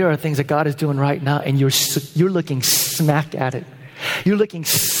of you, there are things that God is doing right now, and you're looking smack at it. You're looking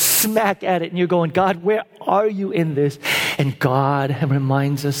smack at it, and you're going, God, where are you in this? And God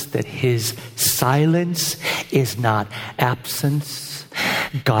reminds us that His silence is not absence.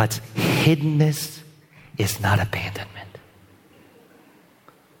 God's hiddenness is not abandonment.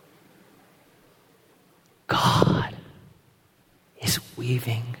 God is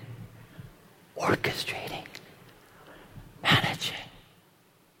weaving, orchestrating, managing.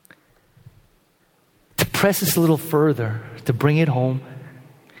 To press this a little further, to bring it home,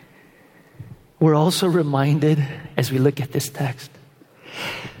 we're also reminded as we look at this text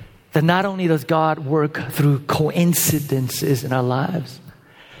that not only does God work through coincidences in our lives,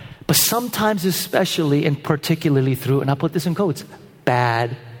 but sometimes, especially and particularly through, and I'll put this in quotes,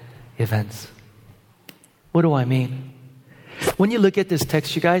 bad events. What do I mean? When you look at this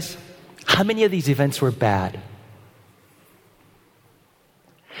text, you guys, how many of these events were bad?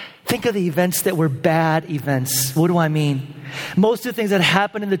 Think of the events that were bad events. What do I mean? Most of the things that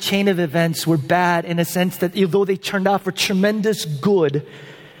happened in the chain of events were bad in a sense that although they turned out for tremendous good,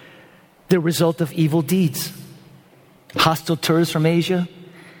 they're a result of evil deeds. hostile tourists from Asia,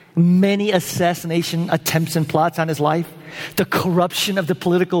 many assassination attempts and plots on his life, the corruption of the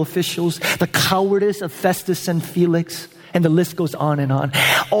political officials, the cowardice of Festus and Felix, and the list goes on and on.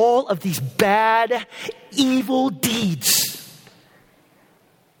 All of these bad, evil deeds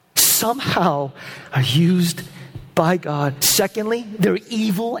somehow are used by God. Secondly, they're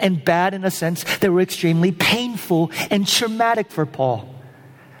evil and bad in a sense. They were extremely painful and traumatic for Paul.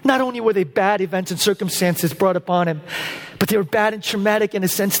 Not only were they bad events and circumstances brought upon him, but they were bad and traumatic in a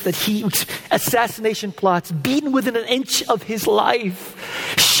sense that assassination plots, beaten within an inch of his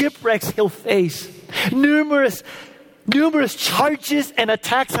life, shipwrecks he'll face, numerous charges and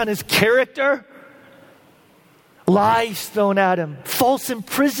attacks on his character, lies thrown at him, false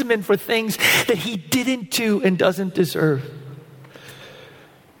imprisonment for things that he didn't do and doesn't deserve.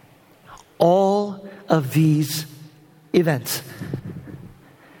 All of these events,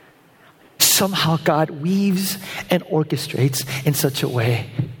 somehow God weaves and orchestrates in such a way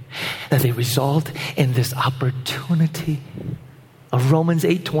that they result in this opportunity, a Romans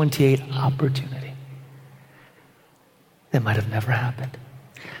 8:28 opportunity that might have never happened.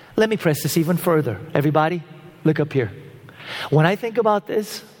 Let me press this even further. Everybody, look up here. When I think about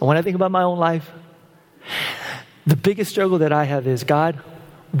this, when I think about my own life, the biggest struggle that I have is, God,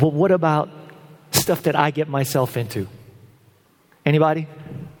 well, what about stuff that I get myself into? Anybody?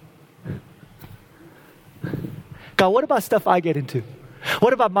 God, what about stuff I get into?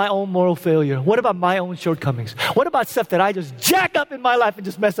 What about my own moral failure? What about my own shortcomings? What about stuff that I just jack up in my life and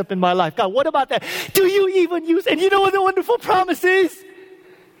just mess up in my life? God, what about that? Do you even use? And you know what the wonderful promise is?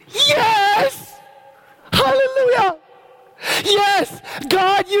 Yes! Hallelujah! Yes!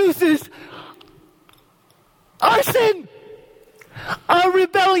 God uses our sin, our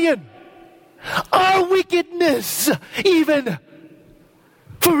rebellion, our wickedness, even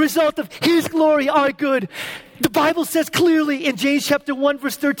for result of His glory, our good. The Bible says clearly in James chapter 1,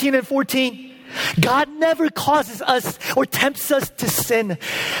 verse 13 and 14, God never causes us or tempts us to sin.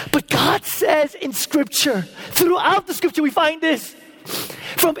 But God says in Scripture, throughout the Scripture we find this,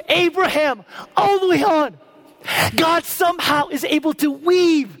 from Abraham all the way on, God somehow is able to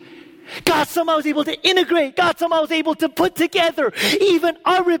weave. God somehow is able to integrate. God somehow is able to put together even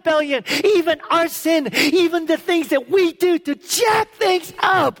our rebellion, even our sin, even the things that we do to jack things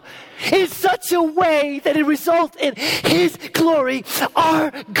up in such a way that it results in His glory,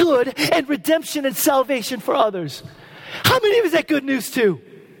 our good, and redemption and salvation for others. How many of us that good news too?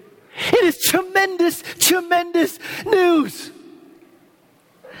 It is tremendous, tremendous news.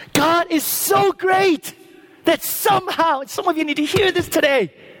 God is so great that somehow, and some of you need to hear this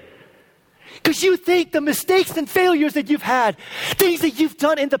today, because you think the mistakes and failures that you've had, things that you've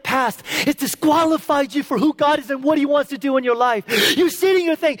done in the past, has disqualified you for who God is and what He wants to do in your life. You're sitting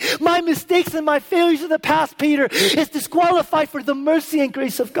here thinking, my mistakes and my failures of the past, Peter, is disqualified for the mercy and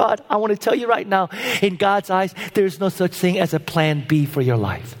grace of God. I want to tell you right now, in God's eyes, there's no such thing as a plan B for your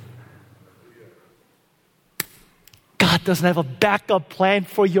life. God doesn't have a backup plan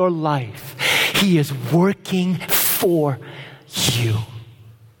for your life. He is working for you.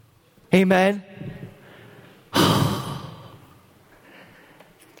 Amen.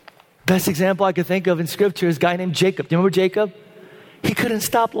 Best example I could think of in Scripture is a guy named Jacob. Do you remember Jacob? He couldn't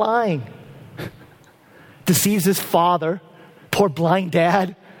stop lying. Deceives his father, poor blind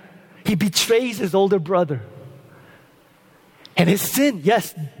dad. He betrays his older brother. And his sin,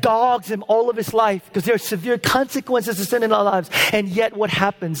 yes, dogs him all of his life because there are severe consequences to sin in our lives. And yet what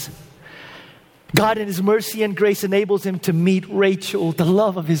happens? God in His mercy and grace enables him to meet Rachel, the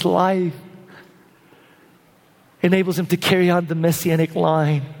love of his life. Enables him to carry on the messianic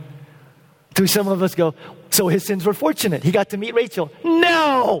line. Do some of us go, so his sins were fortunate. He got to meet Rachel.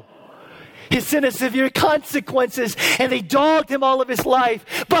 No! His sin has severe consequences and they dogged him all of his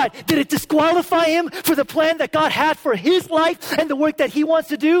life. But did it disqualify him for the plan that God had for his life and the work that He wants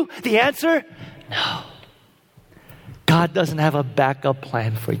to do? The answer? No. God doesn't have a backup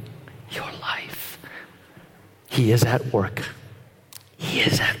plan for your life. He is at work. He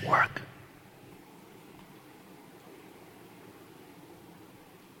is at work.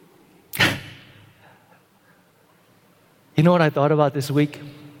 You know what I thought about this week?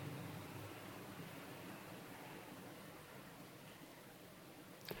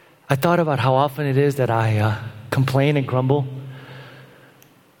 I thought about how often it is that I complain and grumble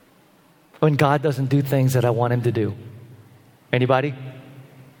when God doesn't do things that I want Him to do. Anybody?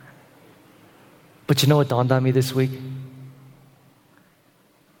 But you know what dawned on me this week?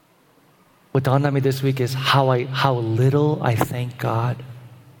 What dawned on me this week is how little I thank God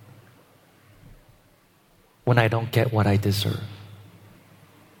when I don't get what I deserve.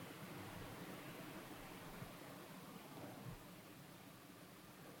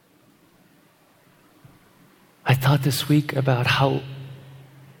 thought this week about how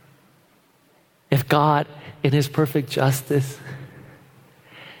if God, in His perfect justice,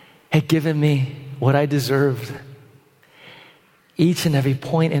 had given me what I deserved each and every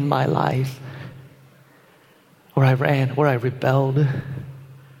point in my life where I ran, where I rebelled,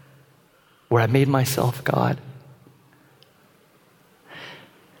 where I made myself God.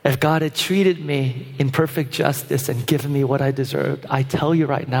 If God had treated me in perfect justice and given me what I deserved, I tell you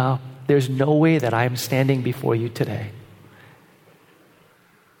right now, there's no way that I am standing before you today.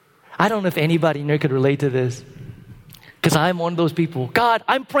 I don't know if anybody in here could relate to this, because I'm one of those people. God,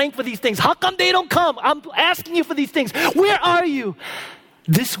 I'm praying for these things. How come they don't come? I'm asking you for these things. Where are you?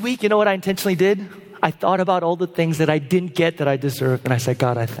 This week, you know what I intentionally did? I thought about all the things that I didn't get that I deserved, and I said,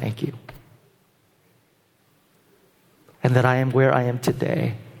 God, I thank you. And that I am where I am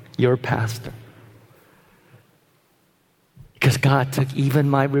today, your pastor. Because God took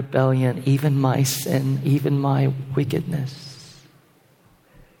even my rebellion, even my sin, even my wickedness,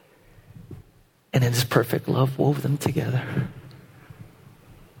 and in His perfect love wove them together.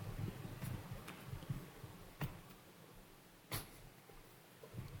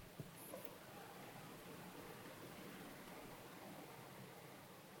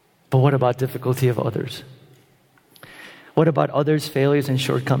 But what about difficulty of others? What about others' failures and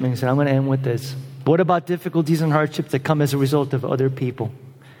shortcomings? And I'm going to end with this. What about difficulties and hardships that come as a result of other people?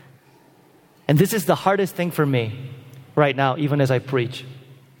 And this is the hardest thing for me right now, even as I preach.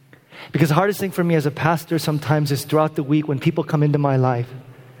 Because the hardest thing for me as a pastor sometimes is throughout the week when people come into my life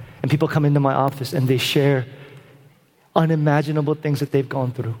and people come into my office and they share unimaginable things that they've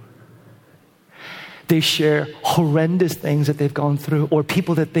gone through. They share horrendous things that they've gone through, or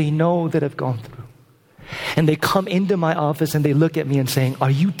people that they know that have gone through. And they come into my office and they look at me and saying,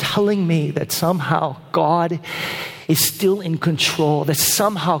 are you telling me that somehow God is still in control, that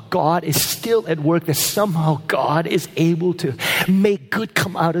somehow God is still at work, that somehow God is able to make good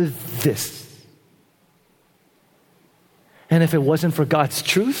come out of this? And if it wasn't for God's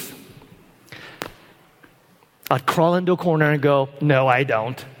truth, I'd crawl into a corner and go, no, I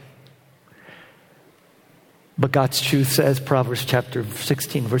don't. But God's truth says, Proverbs chapter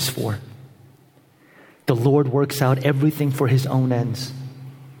 16, verse 4, the Lord works out everything for His own ends,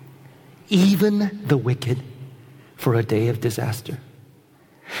 even the wicked for a day of disaster.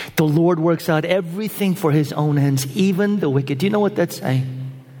 The Lord works out everything for His own ends, even the wicked. Do you know what that's saying?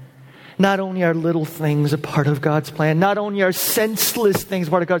 Not only are little things a part of God's plan, not only are senseless things a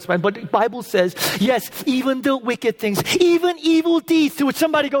part of God's plan, but the Bible says, yes, even the wicked things, even evil deeds, to which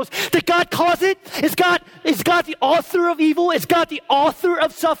somebody goes, did God cause it? Is God the author of evil? Is God the author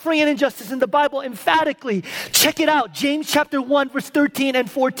of suffering and injustice? And the Bible emphatically, check it out, James chapter 1, verse 13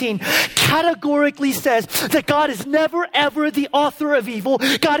 and 14, categorically says that God is never, ever the author of evil.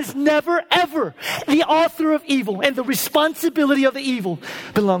 God is never, ever the author of evil. And the responsibility of the evil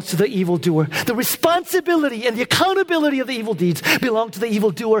belongs to the evildoer. The responsibility and the accountability of the evil deeds belong to the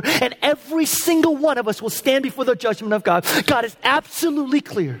evildoer. And every single one of us will stand before the judgment of God. God is absolutely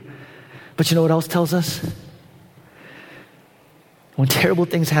clear. But you know what else tells us? When terrible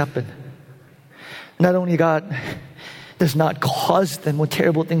things happen, not only God does not cause them, when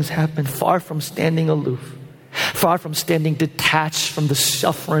terrible things happen, far from standing aloof, far from standing detached from the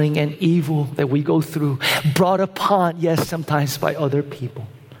suffering and evil that we go through, brought upon, yes, sometimes by other people,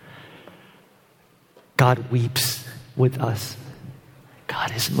 God weeps with us.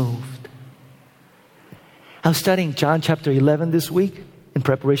 God is moved. I was studying John chapter 11 this week in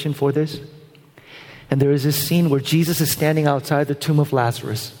preparation for this. And there is this scene where Jesus is standing outside the tomb of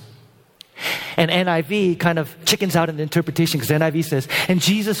Lazarus. And NIV kind of chickens out in the interpretation because NIV says, and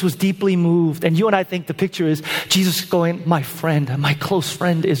Jesus was deeply moved. And you and I think the picture is Jesus going, my friend, my close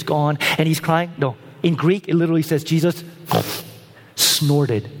friend is gone. And he's crying. No, in Greek, it literally says Jesus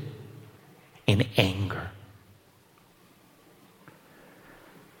snorted in anger.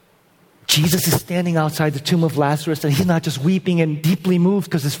 Jesus is standing outside the tomb of Lazarus, and he's not just weeping and deeply moved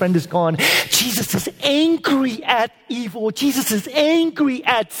because his friend is gone. Jesus is angry at evil. Jesus is angry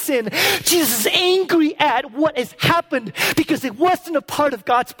at sin. Jesus is angry at what has happened because it wasn't a part of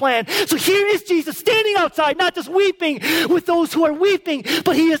God's plan. So here is Jesus standing outside, not just weeping with those who are weeping,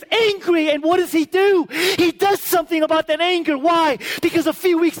 but he is angry. And what does he do? He does something about that anger. Why? Because a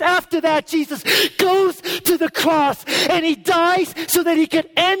few weeks after that, Jesus goes to the cross and he dies so that he could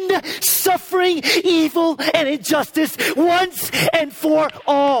end suffering, evil, and injustice once and for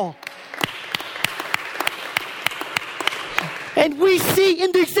all. And we see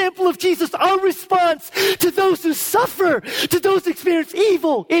in the example of Jesus our response to those who suffer, to those who experience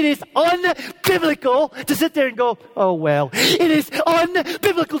evil. It is unbiblical to sit there and go, oh well. It is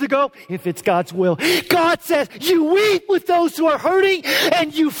unbiblical to go, if it's God's will. God says you weep with those who are hurting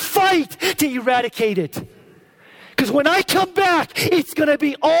and you fight to eradicate it. Because when I come back, it's going to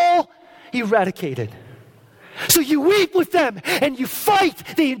be all eradicated. So you weep with them and you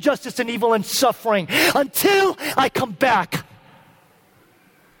fight the injustice and evil and suffering until I come back.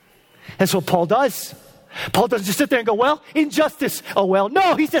 That's what Paul does. Paul doesn't just sit there and go, well, injustice. Oh, well,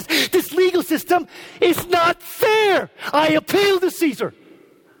 no. He says, this legal system is not fair. I appeal to Caesar.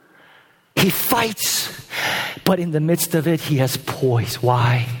 He fights, but in the midst of it, he has poise.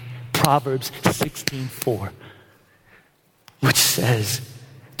 Why? Proverbs 16:4, which says,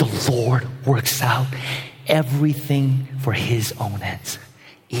 the Lord works out everything for his own ends,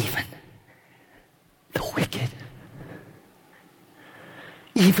 even the wicked,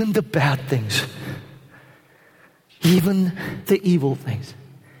 even the bad things, even the evil things.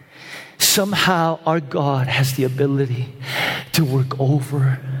 Somehow our God has the ability to work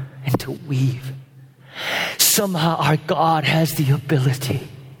over and to weave. Somehow our God has the ability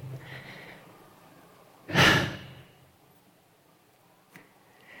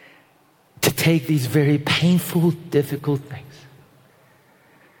to take these very painful, difficult things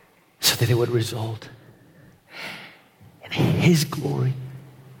so that it would result in his glory,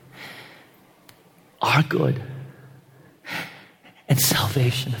 our good, and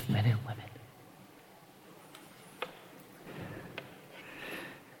salvation of men and women.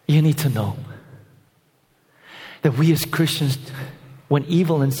 You need to know that we as Christians, when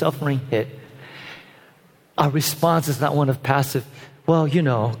evil and suffering hit, our response is not one of passive, well, you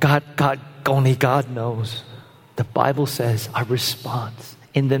know, only God knows. The Bible says our response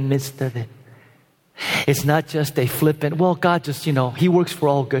in the midst of it, it's not just a flippant, well, God just, he works for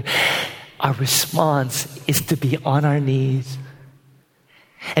all good. Our response is to be on our knees.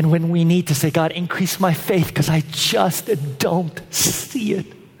 And when we need to say, God, increase my faith because I just don't see it.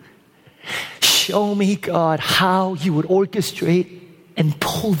 Show me, God, how you would orchestrate and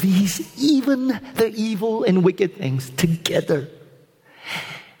pull these, even the evil and wicked things together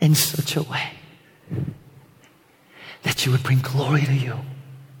in such a way that you would bring glory to you,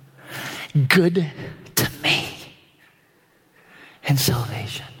 good to me, and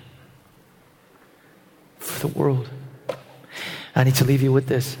salvation for the world. I need to leave you with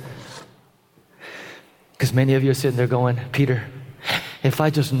this, because many of you are sitting there going, Peter, if I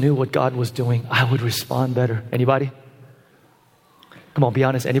just knew what God was doing, I would respond better. Anybody? Come on, be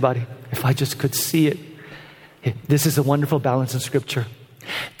honest. Anybody? If I just could see it. This is a wonderful balance in Scripture.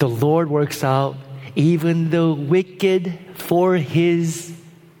 The Lord works out even the wicked for his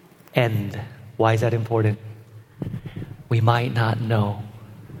end. Why is that important? We might not know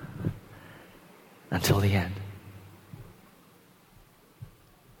until the end.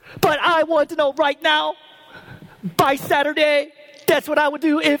 But I want to know right now, by Saturday. That's what I would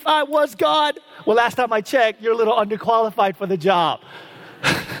do if I was God. Well, last time I checked, you're a little underqualified for the job.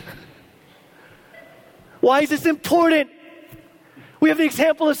 Why is this important? We have the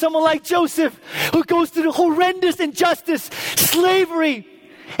example of someone like Joseph who goes through the horrendous injustice, slavery,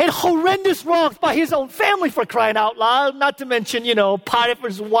 and horrendous wrongs by his own family, for crying out loud, not to mention,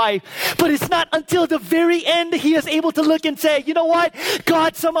 Potiphar's wife. But it's not until the very end he is able to look and say, you know what?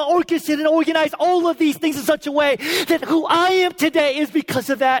 God somehow orchestrated and organized all of these things in such a way that who I am today is because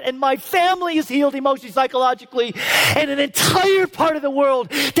of that. And my family is healed emotionally, psychologically, and an entire part of the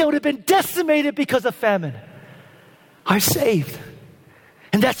world that would have been decimated because of famine are saved.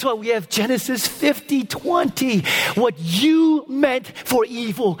 And that's why we have Genesis 50:20. What you meant for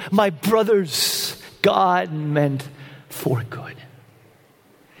evil, my brothers, God meant for good.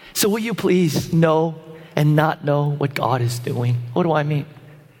 So will you please know and not know what God is doing? What do I mean?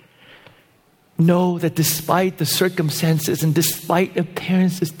 Know that despite the circumstances and despite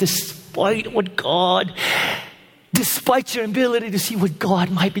appearances, despite what God, despite your ability to see what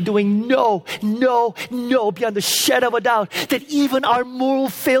God might be doing, know beyond the shadow of a doubt that even our moral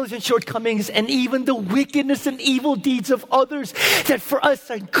failures and shortcomings and even the wickedness and evil deeds of others that for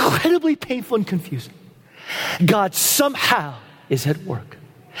us are incredibly painful and confusing, God somehow is at work.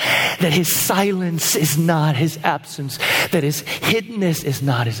 That his silence is not his absence. That his hiddenness is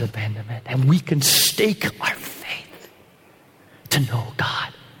not his abandonment. And we can stake our faith to know,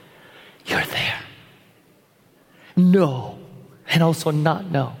 God, you're there. Know and also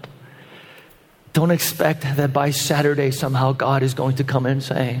not know. Don't expect that by Saturday somehow God is going to come in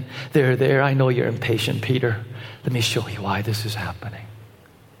saying, there, I know you're impatient, Peter. Let me show you why this is happening.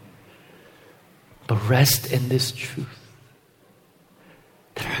 But rest in this truth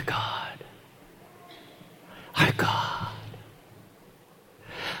that our God, our God,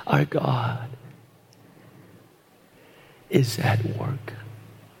 our God is at work.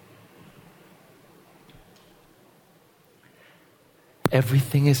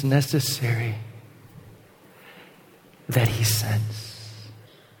 Everything is necessary that He sends.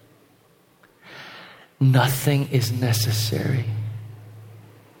 Nothing is necessary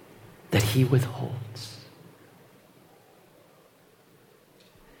that He withholds.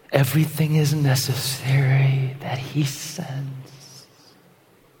 Everything is necessary that He sends.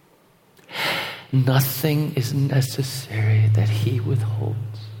 Nothing is necessary that He withholds.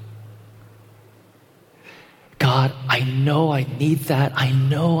 God, I know I need that. I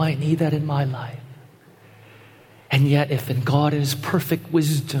know I need that in my life. And yet, if in God in His perfect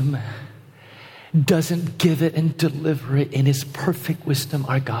wisdom doesn't give it and deliver it in His perfect wisdom,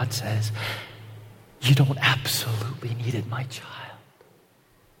 our God says, you don't absolutely need it, my child.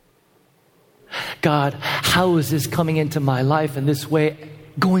 God, how is this coming into my life in this way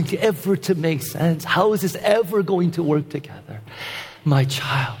going to ever to make sense? How is this ever going to work together? My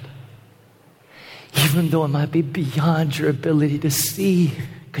child, even though it might be beyond your ability to see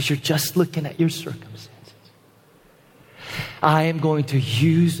because you're just looking at your circumstances, I am going to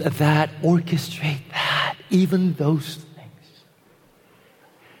use that, orchestrate that, even those things.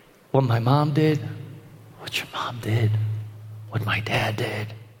 What my mom did, what your mom did, what my dad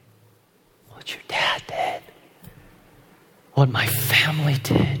did, what your dad did, what my family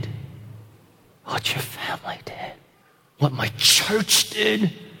did, what your family did, what my church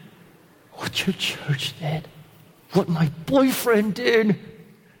did, what your church did, what my boyfriend did,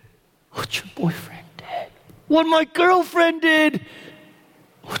 what your boyfriend did, what my girlfriend did,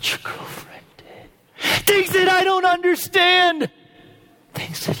 what your girlfriend did. Things that I don't understand,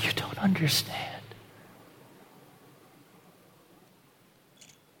 things that you don't understand.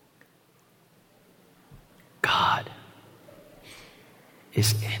 God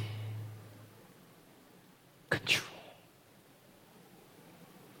is in control.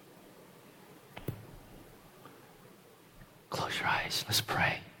 Close your eyes. Let's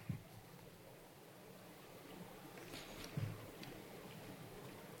pray.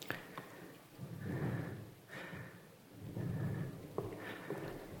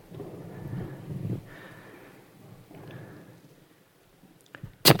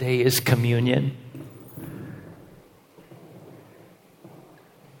 Today is communion.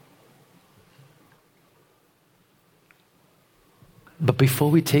 But before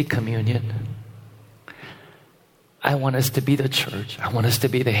we take communion, I want us to be the church. I want us to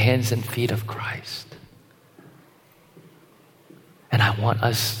be the hands and feet of Christ. And I want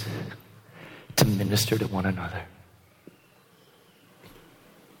us to minister to one another.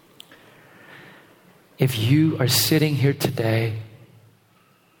 If you are sitting here today,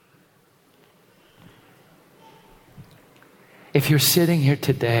 if you're sitting here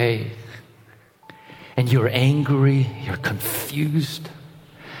today and you're angry, you're confused,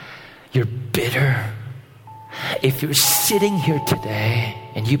 you're bitter, if you're sitting here today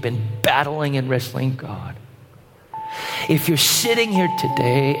and you've been battling and wrestling God, if you're sitting here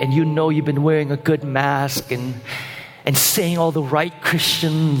today and you know you've been wearing a good mask and saying all the right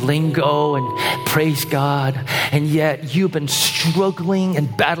Christian lingo and praise God, and yet you've been struggling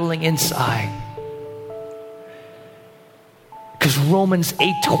and battling inside, because Romans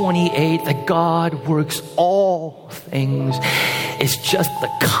 8:28, that God works all things, is just the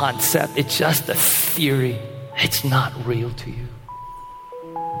concept. It's just a theory. It's not real to you.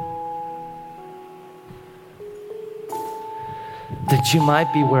 That you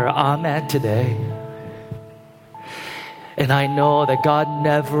might be where I'm at today. And I know that God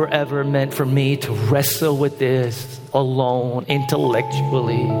never ever meant for me to wrestle with this alone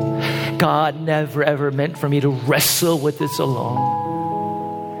intellectually. God never ever meant for me to wrestle with this alone.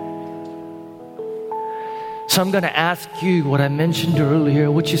 So I'm going to ask you what I mentioned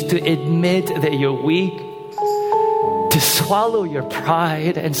earlier, which is to admit that you're weak, to swallow your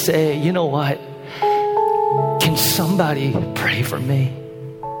pride and say, you know what? Can somebody pray for me?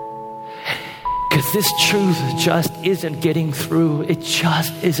 Because this truth just isn't getting through. It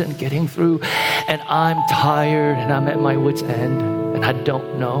just isn't getting through. And I'm tired and I'm at my wit's end. And I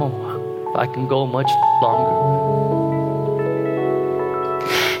don't know if I can go much longer.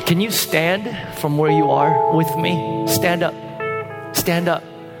 Can you stand from where you are with me? Stand up. Stand up.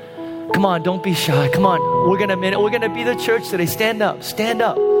 Come on, don't be shy. Come on. We're going to be the church today. Stand up. Stand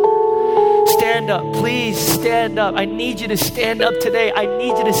up. Stand up. Please stand up. I need you to stand up today. I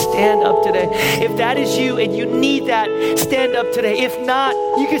need you to stand up today. If that is you and you need that, stand up today. If not,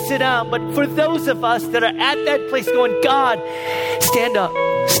 you can sit down. But for those of us that are at that place going, God, stand up.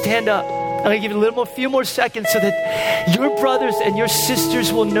 Stand up. I'm going to give you a few more seconds so that your brothers and your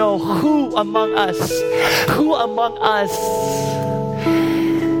sisters will know who among us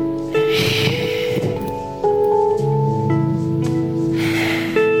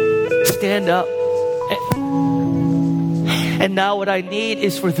stand up. And now what I need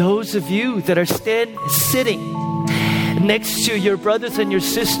is for those of you that are sitting next to your brothers and your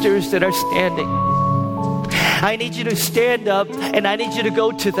sisters that are standing. I need you to stand up and I need you to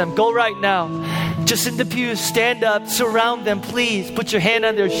go to them. Go right now. Just in the pews, stand up, surround them, please. Put your hand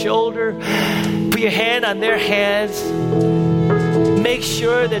on their shoulder. Put your hand on their hands. Make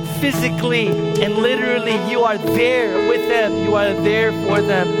sure that physically and literally you are there with them. You are there for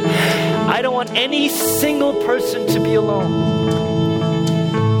them. I don't want any single person to be alone.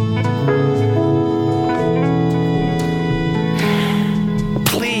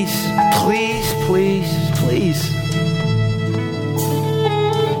 Please, please, please, please.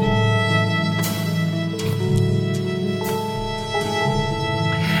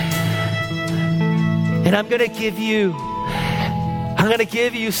 And I'm going to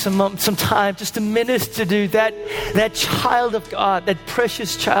give you some time, just a minute to do that child of God, that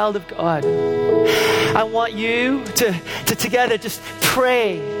precious child of God. I want you to together just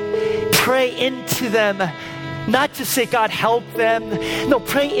pray into them. Not to say, God, help them. No,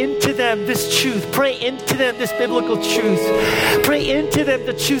 pray into them this truth. Pray into them this biblical truth. Pray into them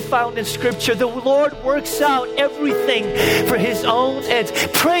the truth found in Scripture. The Lord works out everything for His own ends.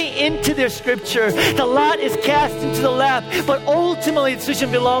 Pray into their Scripture. The lot is cast into the lap, but ultimately the decision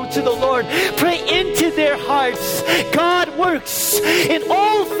belongs to the Lord. Pray into their hearts. God works in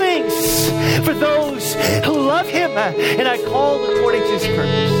all things for those who love Him and are called according to His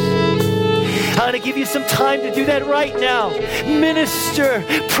purpose. I'm going to give you some time to do that right now. Minister,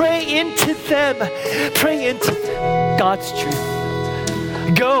 pray into them. Pray into God's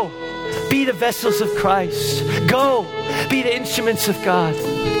truth. Go, be the vessels of Christ. Go, be the instruments of God.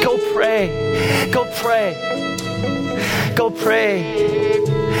 Go pray. Go pray. Go pray.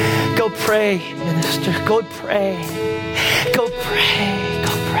 Go pray, minister. Go pray. Go pray.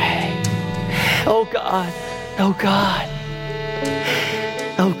 Go pray. Oh God. Oh God.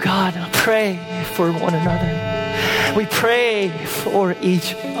 Oh God, pray for one another. We pray for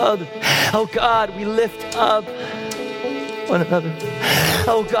each other. Oh God, we lift up one another.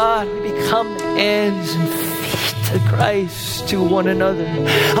 Oh God, we become hands and feet of Christ to one another.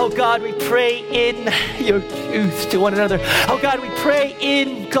 Oh God, we pray in your truth to one another. Oh God, we pray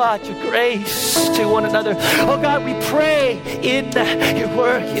in God your grace to one another. Oh God, we pray in your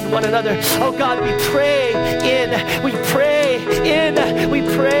work in one another. Oh God, we pray in, we pray in, we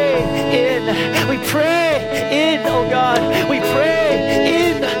pray in, we pray in, oh God, we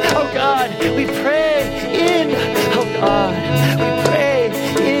pray in, oh God, we pray in, oh God, we pray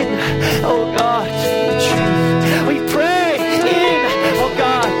in, oh God, truth. We pray in, oh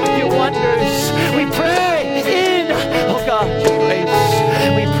God, your wonders. We pray in, oh God, your grace.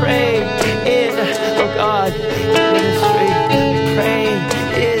 We pray in, oh God, ministry. We pray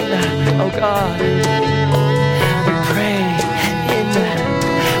in, oh God. We pray in,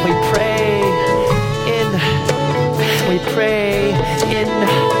 we pray in, we pray in,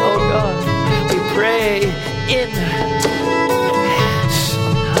 oh God. We pray in.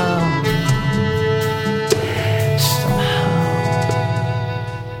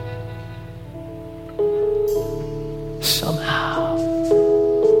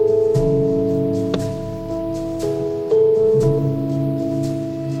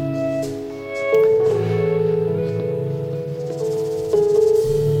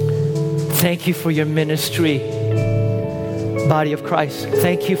 Thank you for your ministry, body of Christ.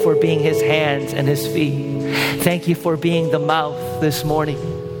 Thank you for being His hands and His feet. Thank you for being the mouth this morning.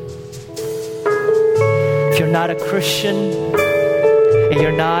 If you're not a Christian and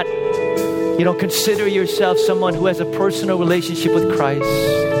you don't consider yourself someone who has a personal relationship with Christ,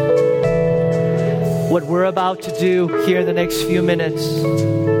 what we're about to do here in the next few minutes,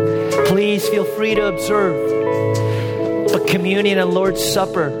 please feel free to observe. But communion and Lord's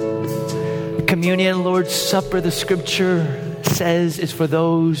Supper, the Scripture says, is for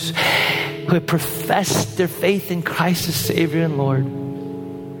those who have professed their faith in Christ as Savior and Lord.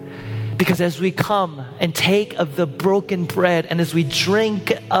 Because as we come and take of the broken bread and as we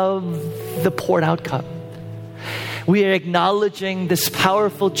drink of the poured out cup, we are acknowledging this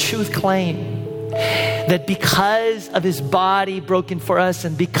powerful truth claim that because of His body broken for us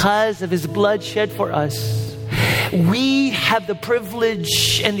and because of His blood shed for us, we have the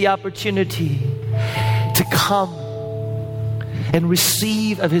privilege and the opportunity to come and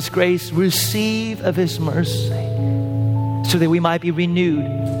receive of His grace, receive of His mercy. so that we might be renewed,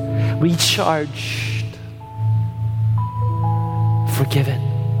 recharged, forgiven.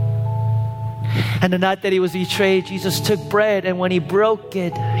 And the night that he was betrayed, Jesus took bread, and when he broke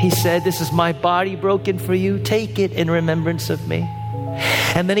it, he said, "This is my body broken for you. Take it in remembrance of me."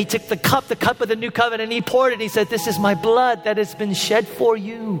 And then he took the cup of the new covenant, and he poured it, and he said, "This is my blood that has been shed for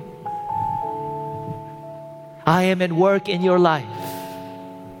you. I am at work in your life.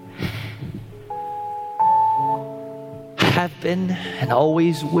 Have been and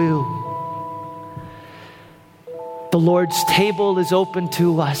always will." The Lord's table is open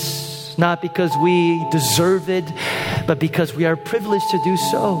to us, not because we deserve it, but because we are privileged to do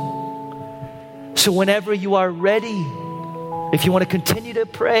so. So whenever you are ready, if you want to continue to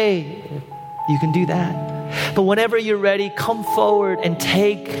pray, you can do that. But whenever you're ready, come forward and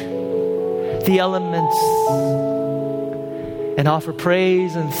take the elements and offer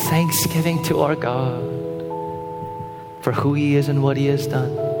praise and thanksgiving to our God for who He is and what He has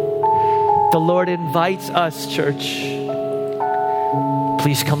done. The Lord invites us, church.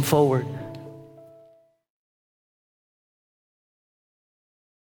 Please come forward.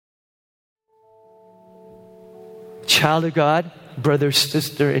 Child of God, brother,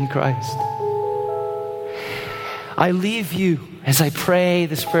 sister in Christ, I leave you as I pray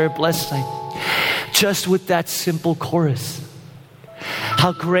this prayer blessing just with that simple chorus.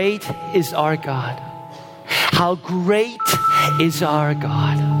 How great is our God. How great is our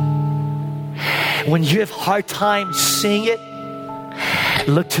God. When you have a hard time seeing it,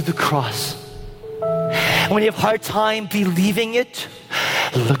 look to the cross. When you have a hard time believing it,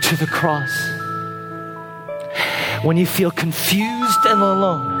 look to the cross. When you feel confused and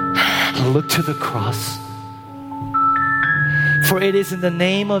alone, look to the cross. For it is in the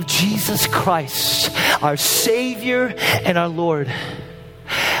name of Jesus Christ, our Savior and our Lord,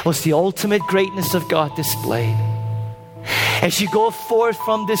 was the ultimate greatness of God displayed. As you go forth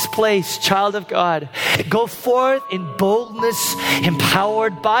from this place, child of God, go forth in boldness,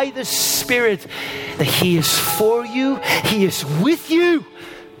 empowered by the Spirit, that He is for you, He is with you,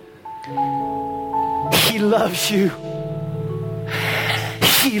 He loves you.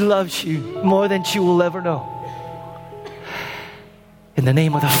 He loves you more than you will ever know. In the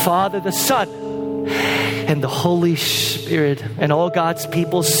name of the Father, the Son, and the Holy Spirit. And all God's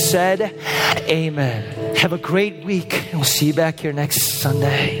people said, amen. Have a great week, and we'll see you back here next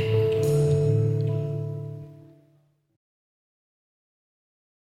Sunday.